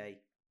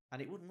 "Okay,"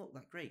 and it wouldn't look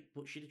that great,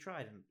 but she'd have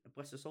tried, and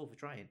bless her soul for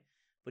trying,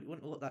 but it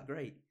wouldn't look that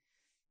great.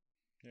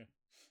 Yeah,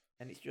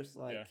 and it's just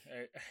like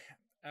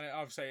and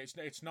obviously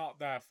it's not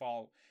their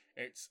fault.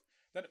 It's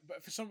that,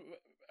 but for some,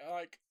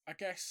 like I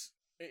guess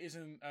it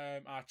isn't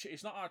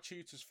it's not our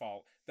tutor's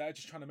fault. They're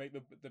just trying to make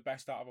the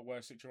best out of a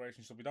worse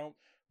situation. So we don't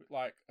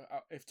like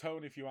if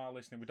Tony, if you are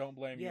listening, we don't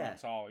blame you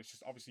at all. It's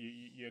just obviously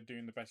you're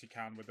doing the best you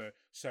can with the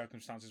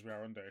circumstances we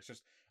are under. It's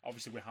just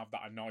obviously we have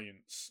that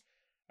annoyance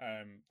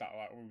that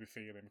like we'll be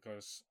feeling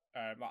because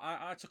like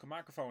I took a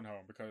microphone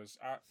home because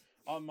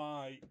on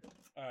my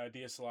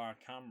DSLR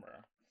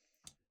camera.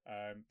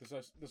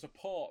 There's a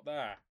port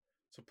there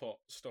to put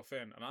stuff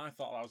in, and I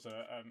thought that was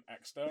an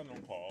external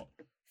port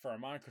for a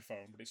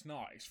microphone, but it's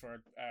not. It's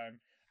for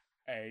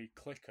a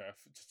clicker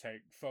to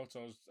take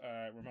photos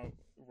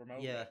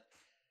remotely. Yeah.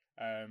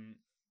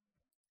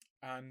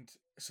 And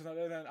so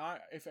then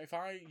if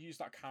I use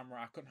that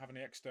camera, I couldn't have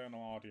any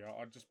external audio.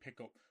 I'd just pick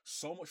up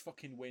so much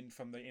fucking wind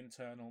from the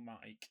internal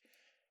mic.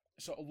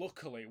 So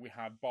luckily we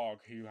had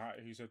Bog,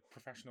 who's a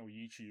professional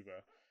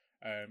YouTuber.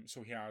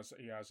 So he has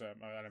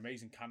an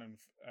amazing Canon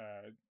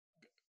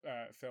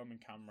filming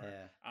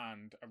camera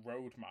and a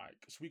Rode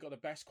mic. So we got the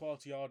best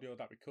quality audio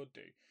that we could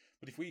do.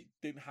 But if we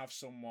didn't have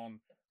someone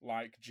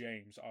like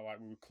James, or like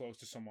we were close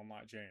to someone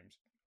like James,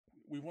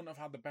 we wouldn't have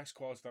had the best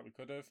quality that we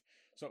could have.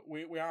 So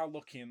we are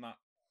lucky in that.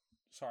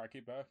 Sorry, I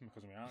keep burping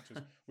because of my arches.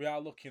 We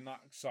are lucky in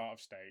that sort of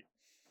state.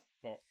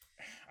 But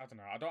I don't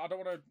know. I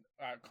don't want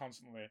to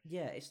constantly.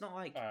 Yeah, it's not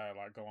like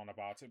go on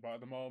about it. But at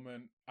the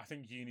moment, I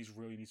think unis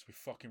really needs to be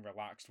fucking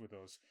relaxed with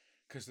us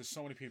because there's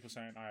so many people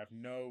saying I have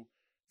no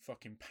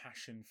fucking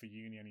passion for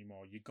uni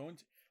anymore. You're going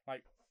to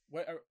like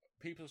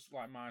people's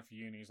like mine for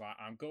uni is like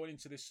I'm going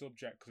into this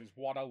subject because it's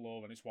what I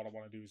love and it's what I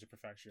want to do as a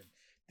profession.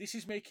 This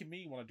is making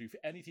me want to do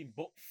anything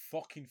but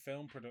fucking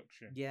film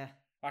production. Yeah.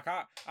 Like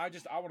I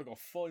want to go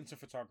full into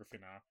photography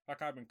now.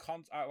 Like I've been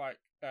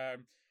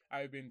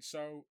I've been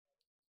so.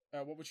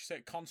 What would you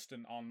say?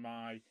 Constant on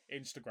my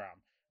Instagram.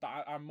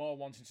 That I'm more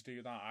wanting to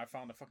do that. I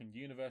found a fucking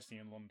university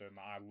in London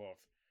that I love.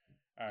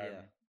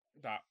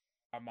 That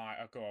I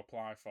might go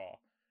apply for.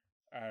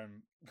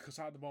 Because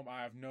at the moment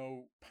I have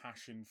no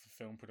passion for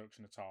film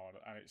production at all,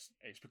 and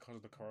it's because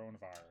of the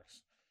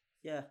coronavirus.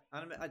 Yeah,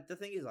 and the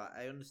thing is, like,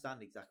 I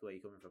understand exactly where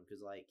you're coming from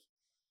because, like,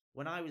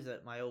 when I was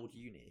at my old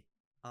uni,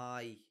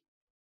 I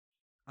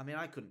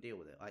couldn't deal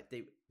with it. Like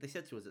they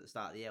said to us at the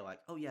start of the year, like,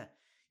 oh yeah,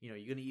 you're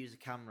going to use a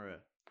camera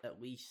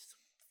at least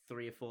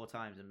 3 or 4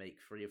 times and make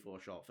 3 or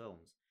 4 short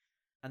films.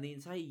 And the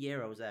entire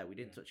year I was there, we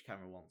didn't touch a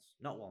camera once.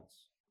 Not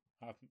once.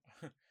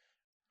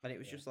 And it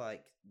was just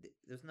like,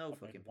 there's no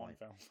fucking point.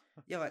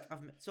 Yeah, like,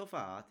 so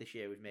far this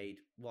year we've made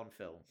 1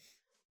 film.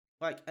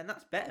 Like, and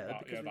that's better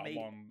because we made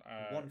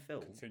one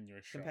film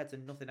compared to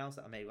nothing else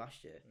that I made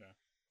last year.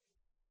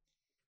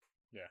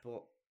 Yeah.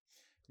 But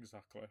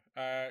exactly.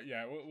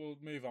 We'll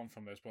move on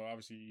from this, but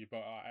obviously,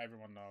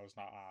 everyone knows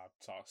that our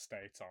sort of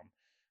state on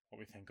what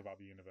we think about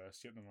the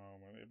university at the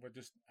moment. We're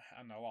just,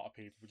 and a lot of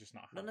people, we're just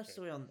not happy. Not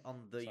necessarily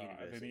on the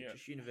university,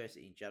 just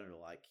university in general,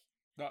 like.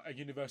 Not a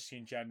university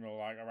in general,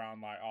 like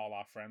around like all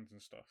our friends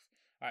and stuff.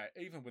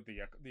 Even with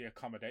the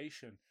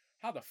accommodation,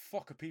 how the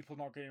fuck are people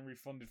not getting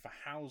refunded for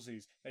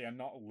houses they are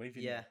not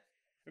living in?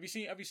 Have you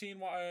seen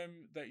what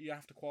that you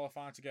have to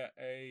qualify to get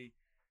a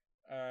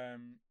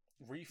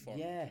refund?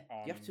 Yeah,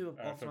 you have to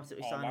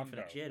automatically sign up for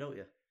next year, don't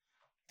you?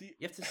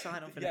 You have to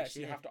sign up for next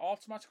year. Yes, you have to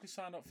automatically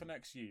sign up for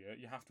next year.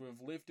 You have to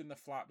have lived in the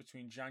flat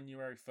between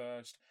January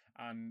 1st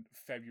and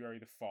February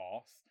the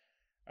 4th.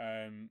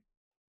 And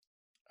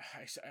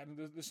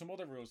there's some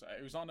other rules.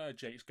 It was on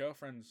Jake's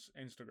girlfriend's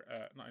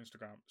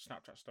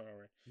Snapchat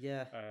story.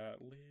 Yeah.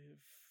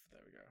 Live.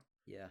 There we go.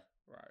 Yeah.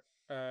 Right.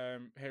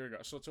 Here we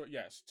go. So to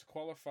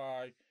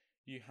qualify,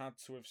 you had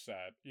to have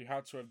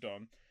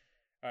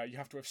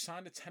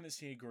signed a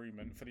tenancy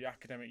agreement for the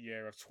academic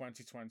year of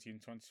 2020 and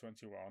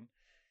 2021.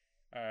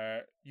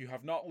 You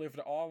have not lived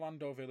at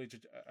Orlando Village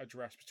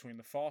address between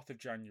the 4th of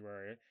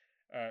January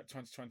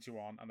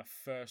 2021 and the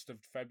 1st of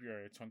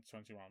February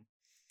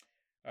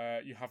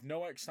 2021. You have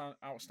no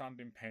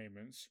outstanding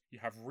payments. You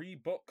have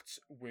rebooked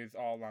with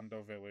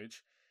Orlando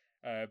Village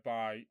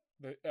by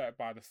the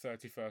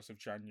 31st of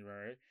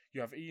January.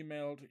 You have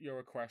emailed your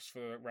request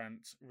for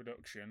rent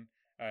reduction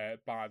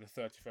by the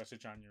 31st of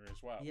January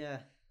as well. Yeah.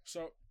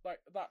 So, like,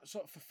 that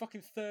sort of for fucking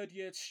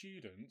third-year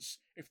students,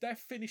 if they're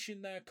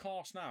finishing their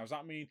course now, does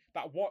that mean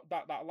that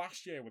that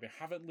last year where they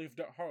haven't lived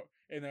at home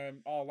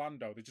in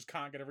Orlando, they just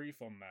can't get a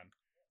refund then?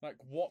 Like,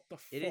 what the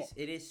fuck?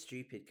 It is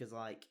stupid because,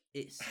 like,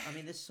 I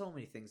mean, there's so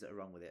many things that are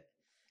wrong with it.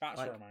 That's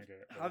like, where I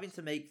get it. Having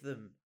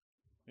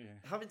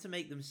to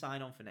make them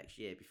sign on for next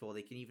year before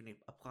they can even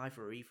apply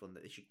for a refund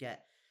that they should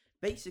get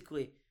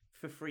basically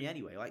for free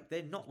anyway. Like,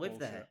 they're not live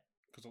there.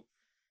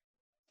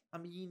 I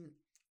mean...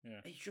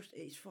 Yeah,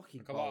 it's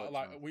fucking.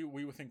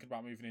 We were thinking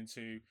about moving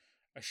into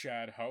a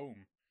shared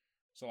home,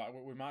 so like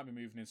we might be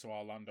moving into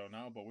Orlando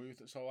now, but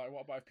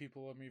what about if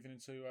people are moving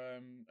into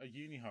a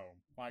uni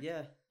home? Like,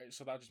 yeah,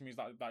 so that just means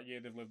that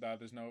year they've lived there,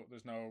 there's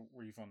no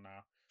refund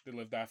now. They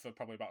lived there for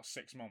probably about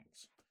 6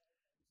 months,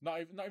 not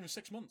even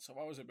 6 months.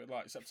 What was it? But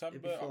like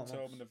September,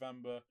 October,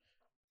 November,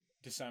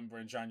 December,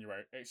 and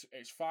January. It's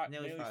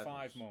nearly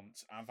 5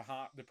 months, and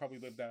they probably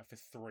lived there for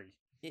 3.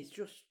 It's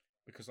just.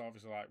 Because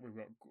obviously, like, we've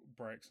got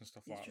breaks and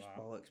stuff like that. It's just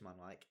bollocks, man.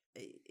 Like,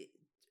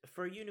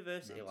 for a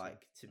university,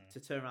 to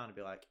turn around and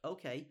be like,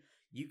 okay,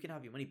 you can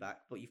have your money back,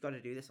 but you've got to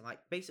do this, and like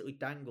basically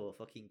dangle a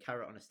fucking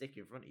carrot on a stick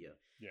in front of you.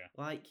 Yeah.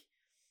 Like,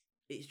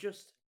 it's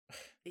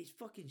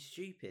fucking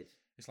stupid.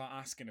 It's like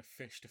asking a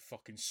fish to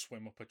fucking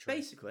swim up a tree.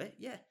 Basically,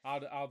 yeah. How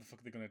the fuck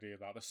are they gonna do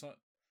that?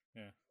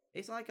 Yeah.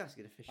 It's like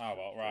asking a fish. Oh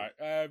well, right.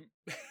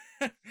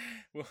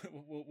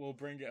 We'll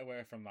bring it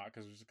away from that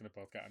because we're just gonna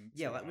both get.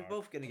 We're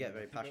both gonna get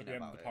very passionate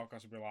about it. At the end of the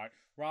podcast, we'll be like,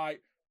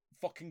 right,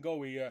 fucking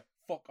go here,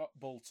 fuck up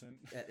Bolton.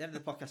 At the end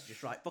of the podcast,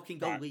 just right, fucking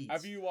go Leeds.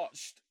 Have you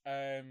watched?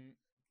 Go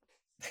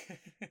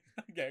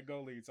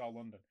Leeds or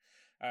London.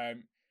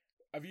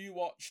 Have you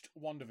watched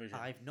WandaVision?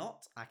 I've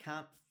not. I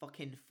can't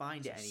fucking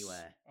find it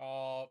anywhere.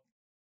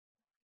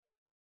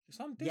 It's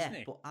on Disney.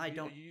 Yeah, but I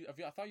don't.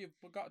 I thought you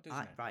got Disney.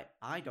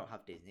 I don't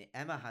have Disney.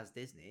 Emma has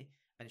Disney,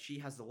 and she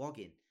has the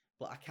login,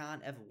 but I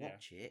can't ever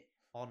watch it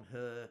on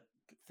her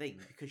thing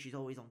because she's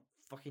always on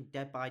fucking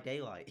Dead by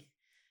Daylight.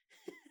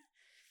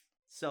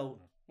 So,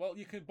 well,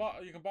 you can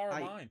borrow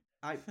mine.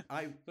 I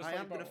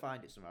am gonna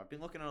find it somewhere. I've been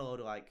looking at a load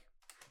of like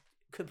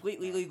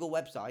completely legal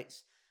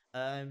websites,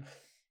 and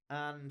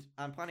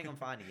I'm planning on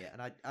finding it.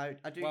 And I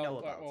do know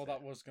about it. Well,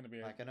 that was gonna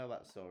be like I know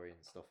about the story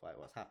and stuff, like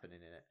what's happening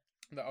in it.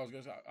 That I was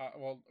going to say.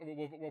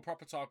 We'll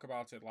proper talk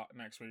about it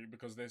next week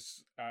because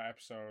this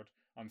episode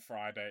on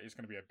Friday is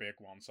going to be a big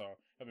one, so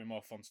it'll be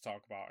more fun to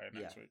talk about it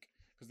next week.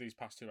 Because these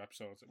past 2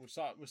 episodes, we're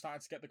starting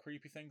to get the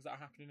creepy things that are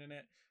happening in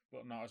it,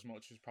 but not as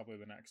much as probably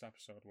the next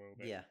episode will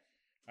be. Yeah.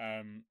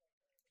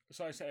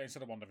 So I say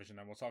instead of WandaVision,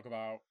 then we'll talk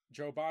about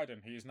Joe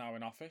Biden. He is now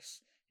in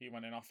office. He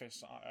went in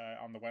office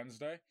on the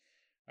Wednesday.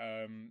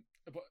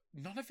 But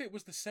none of it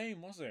was the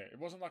same, was it? It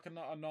wasn't like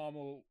a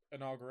normal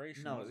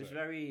inauguration. No, it was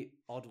very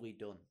oddly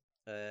done.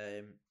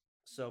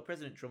 So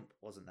President Trump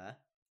wasn't there,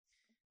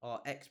 or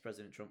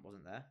ex-President Trump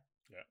wasn't there.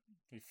 Yeah,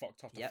 he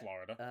fucked off to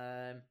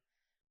Florida.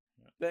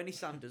 Bernie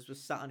Sanders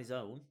was sat on his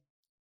own,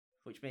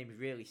 which made me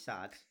really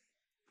sad.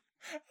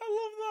 I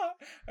love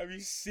that. Have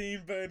you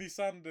seen Bernie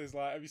Sanders?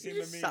 Like, have you seen the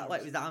memes? Sat like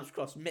with his arms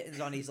crossed, mittens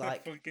on. He's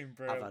like, fucking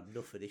I've had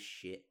enough of this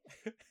shit.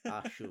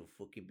 I should have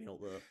fucking been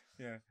up there.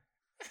 Yeah,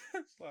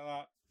 it's like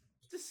that.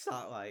 Just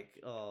sat like,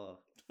 oh.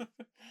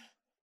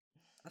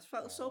 I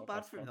felt so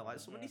bad for him though. Like,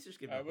 someone needs to just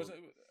give him a hug.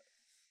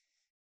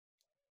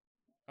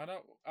 I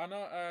know.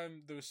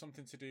 There was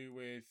something to do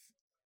with.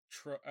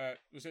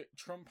 Was it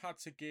Trump had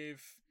to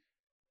give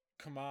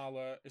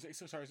Kamala? Is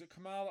it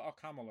Kamala or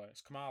Kamala?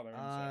 It's Kamala. Isn't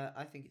it?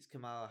 I think it's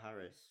Kamala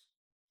Harris.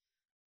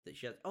 That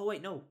she had. Oh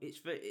wait, no. It's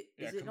for.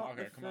 Is it not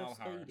the Kamala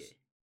First Lady?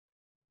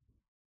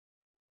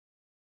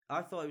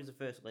 I thought it was the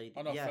First Lady.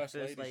 Oh no,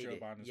 First Lady. Joe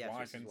Biden's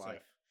wife, isn't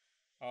it?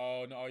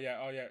 Oh no!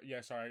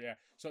 Yeah. Sorry, yeah.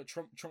 So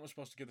Trump was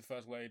supposed to give the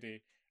First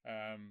Lady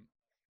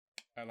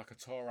like a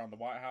tour around the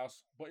White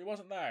House, but he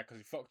wasn't there because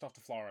he fucked off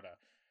to Florida.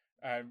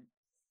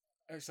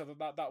 So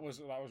that was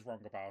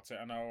wrong about it.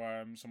 I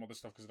know some other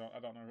stuff because I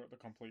don't know the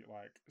complete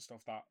like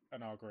stuff that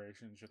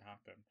inauguration should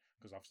happen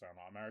because obviously I'm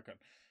not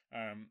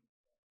American.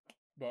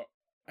 But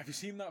have you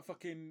seen that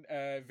fucking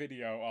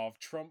video of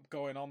Trump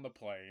going on the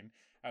plane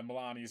and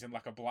Melania's in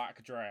like a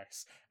black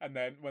dress, and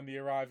then when they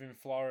arrive in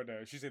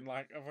Florida, she's in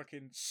like a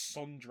fucking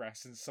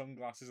sundress and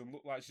sunglasses and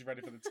look like she's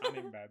ready for the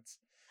tanning beds.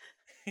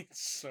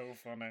 It's so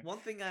funny. One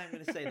thing I'm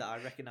going to say that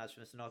I recognise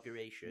from this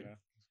inauguration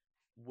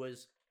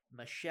was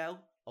Michelle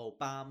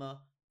Obama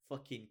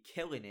fucking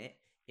killing it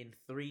in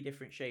 3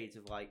 different shades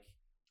of like.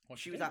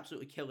 She was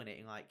absolutely killing it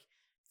in like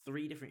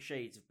 3 different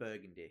shades of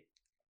burgundy.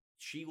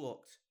 She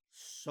looked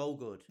so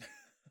good.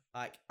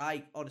 Like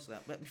I honestly,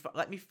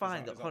 let me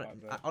find it.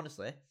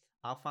 Honestly,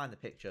 I'll find the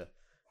picture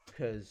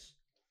because.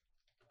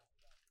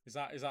 Is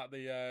that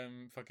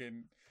the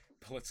fucking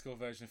political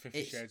version of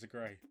 50 Shades of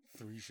Grey.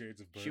 3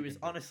 shades of burgundy. She was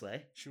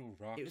honestly. She will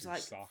rock It was your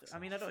like. socks I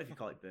mean, I off. don't know if you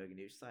call it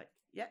burgundy. It was like,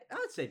 yeah,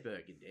 I'd say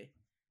burgundy,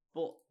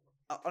 but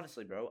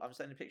honestly, bro, I'm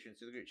sending a picture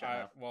into the group chat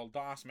now. Well,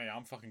 don't ask me.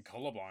 I'm fucking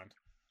colourblind.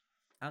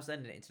 I'm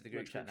sending it into the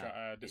group chat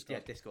now. Discord?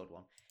 Yeah, Discord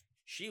one.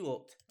 She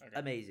looked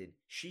amazing.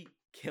 She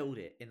killed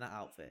it in that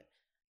outfit.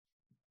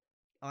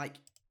 Like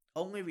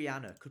only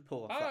Rihanna could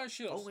pull off.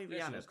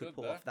 Rihanna could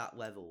pull off that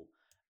level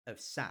of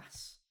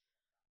sass.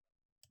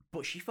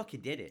 But she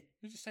fucking did it.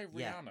 Did you say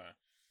Rihanna? Yeah.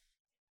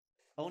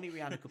 Only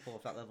Rihanna could pull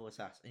off that level of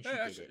sass, and she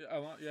did it.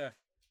 Yeah.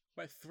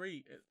 Wait,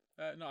 3.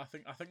 No, I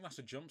think that's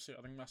a jumpsuit.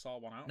 I think that's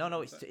all one out.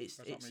 No, it's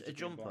a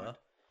jumper. Blind.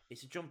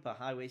 It's a jumper,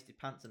 high waisted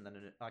pants, and then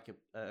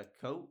a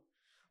coat,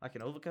 like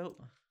an overcoat.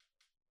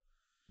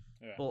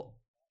 Yeah. But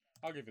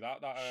I'll give you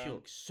that. She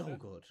looks so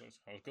good.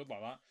 I was good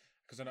like that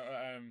because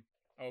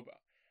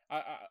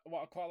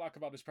what I quite like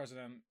about this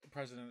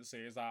presidency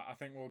is that I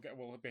think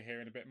we'll be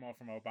hearing a bit more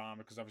from Obama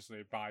because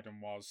obviously Biden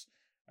was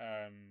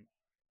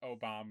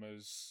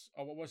Obama's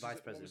what was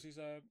his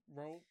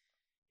role?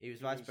 He was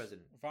vice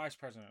president. Vice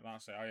president,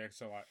 that's it. Oh yeah,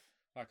 so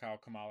like how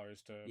Kamala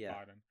is to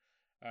Biden.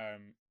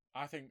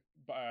 I think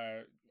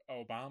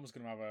Obama's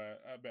going to have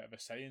a bit of a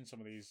say in some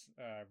of these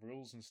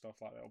rules and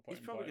stuff like that. He's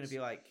probably going to be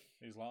like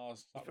these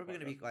laws. He's probably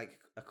going to be like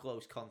a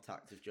close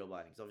contact of Joe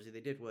Biden because obviously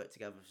they did work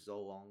together for so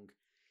long.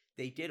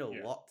 They did a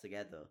lot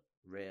together,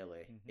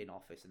 really, in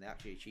office, and they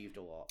actually achieved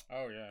a lot.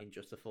 Oh yeah, in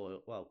just a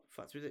 4. Well, in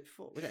fact, was it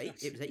 4? Was it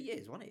 8? It was 8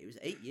 years, wasn't it? It was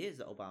 8 years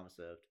that Obama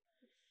served.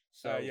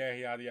 So yeah,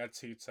 he had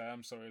 2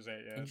 terms, so it was 8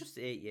 years. In just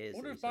 8 years. I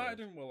wonder if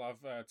Biden will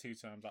have 2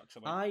 terms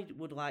actually. I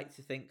would like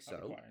to think so.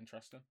 That'd be quite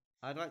interesting.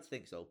 I'd like to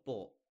think so,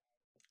 but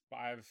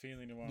I have a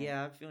feeling he won't. Yeah,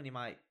 I have a feeling he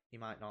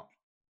might not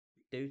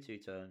do 2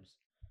 terms.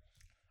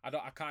 I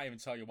can't even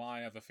tell you why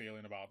I have a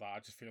feeling about that. I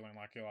just feeling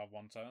like he'll have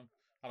 1 term.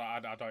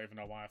 I don't even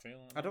know why I feel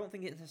like that. I don't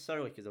think it's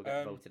necessarily because he'll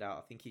get voted out.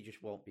 I think he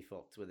just won't be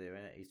fucked with it,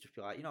 innit? He's just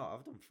be like, you know what,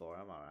 I've done 4,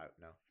 I'm alright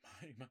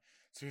now.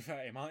 To be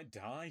fair, he might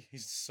die.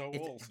 He's so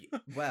old.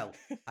 Well,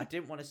 I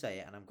didn't want to say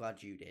it, and I'm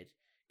glad you did,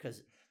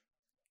 because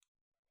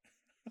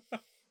I'm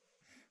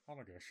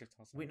not gonna shit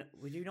on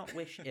we do not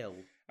wish ill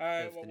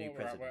of the new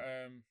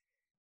president.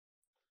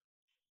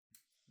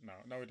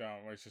 No, we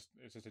don't. It's just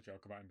a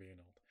joke about him being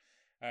old.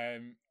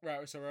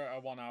 Right, so we're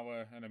at 1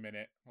 hour and a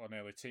minute, or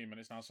nearly 2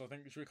 minutes now. So I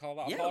think should we call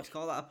that a pod? Yeah, let's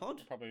call that a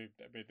pod. Probably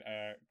a bit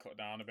cut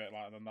down a bit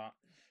later than that.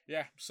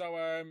 Yeah.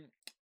 So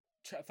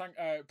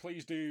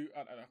please do.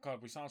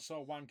 God, we sound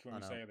so wanky when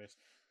we say this.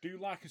 Do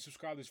like and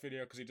subscribe to this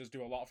video because it does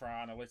do a lot for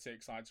our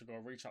analytics, like to go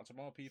reach out to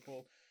more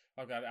people.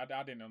 Like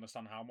I didn't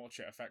understand how much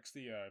it affects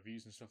the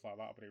views and stuff like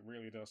that, but it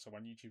really does. So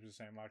when YouTubers are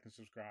saying like and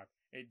subscribe,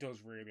 it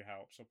does really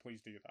help. So please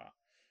do that.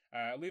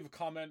 Leave a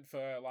comment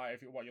for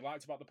what you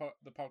liked about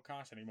the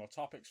podcast, any more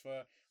topics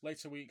for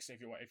later weeks.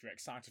 If you're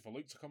excited for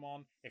Luke to come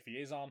on, if he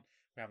is on,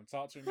 we haven't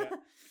talked to him yet.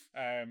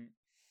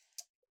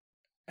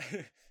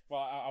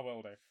 Well, I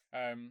will do.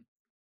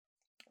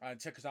 And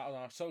check us out on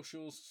our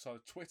socials. So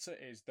Twitter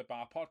is the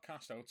Bar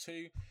Podcast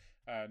 02,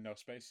 no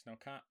spaces, no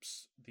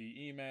caps.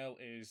 The email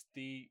is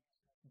the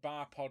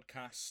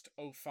barpodcast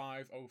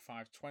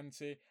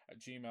 050520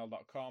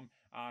 @gmail.com,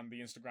 and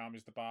the Instagram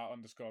is the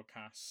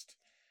bar_cast.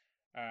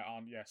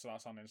 So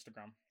that's on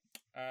Instagram.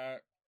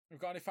 We've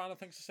got any final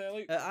things to say,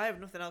 Luke? I have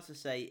nothing else to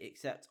say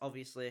except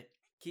obviously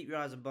keep your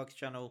eyes on Bug's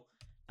channel,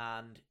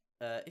 and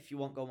if you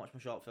want, go and watch my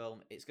short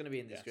film. It's going to be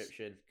in the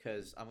description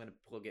because I'm going to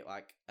plug it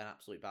like an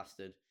absolute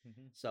bastard.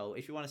 Mm-hmm. So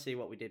if you want to see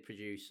what we did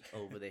produce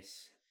over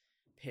this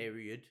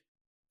period,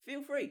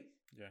 feel free.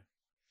 Yeah.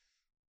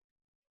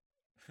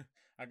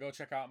 And go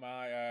check out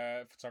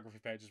my photography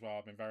page as well.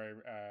 I've been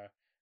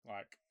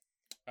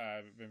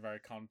very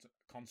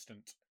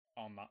constant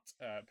on that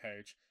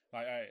page.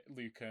 Like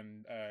Luke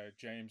and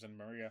James and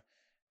Maria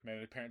made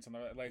an appearance on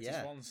the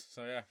latest ones.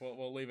 So yeah,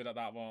 we'll leave it at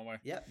that, won't we?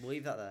 Yeah, we'll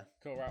leave that there.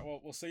 Cool, right.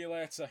 Well, we'll see you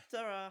later.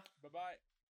 Ta-ra. Bye-bye.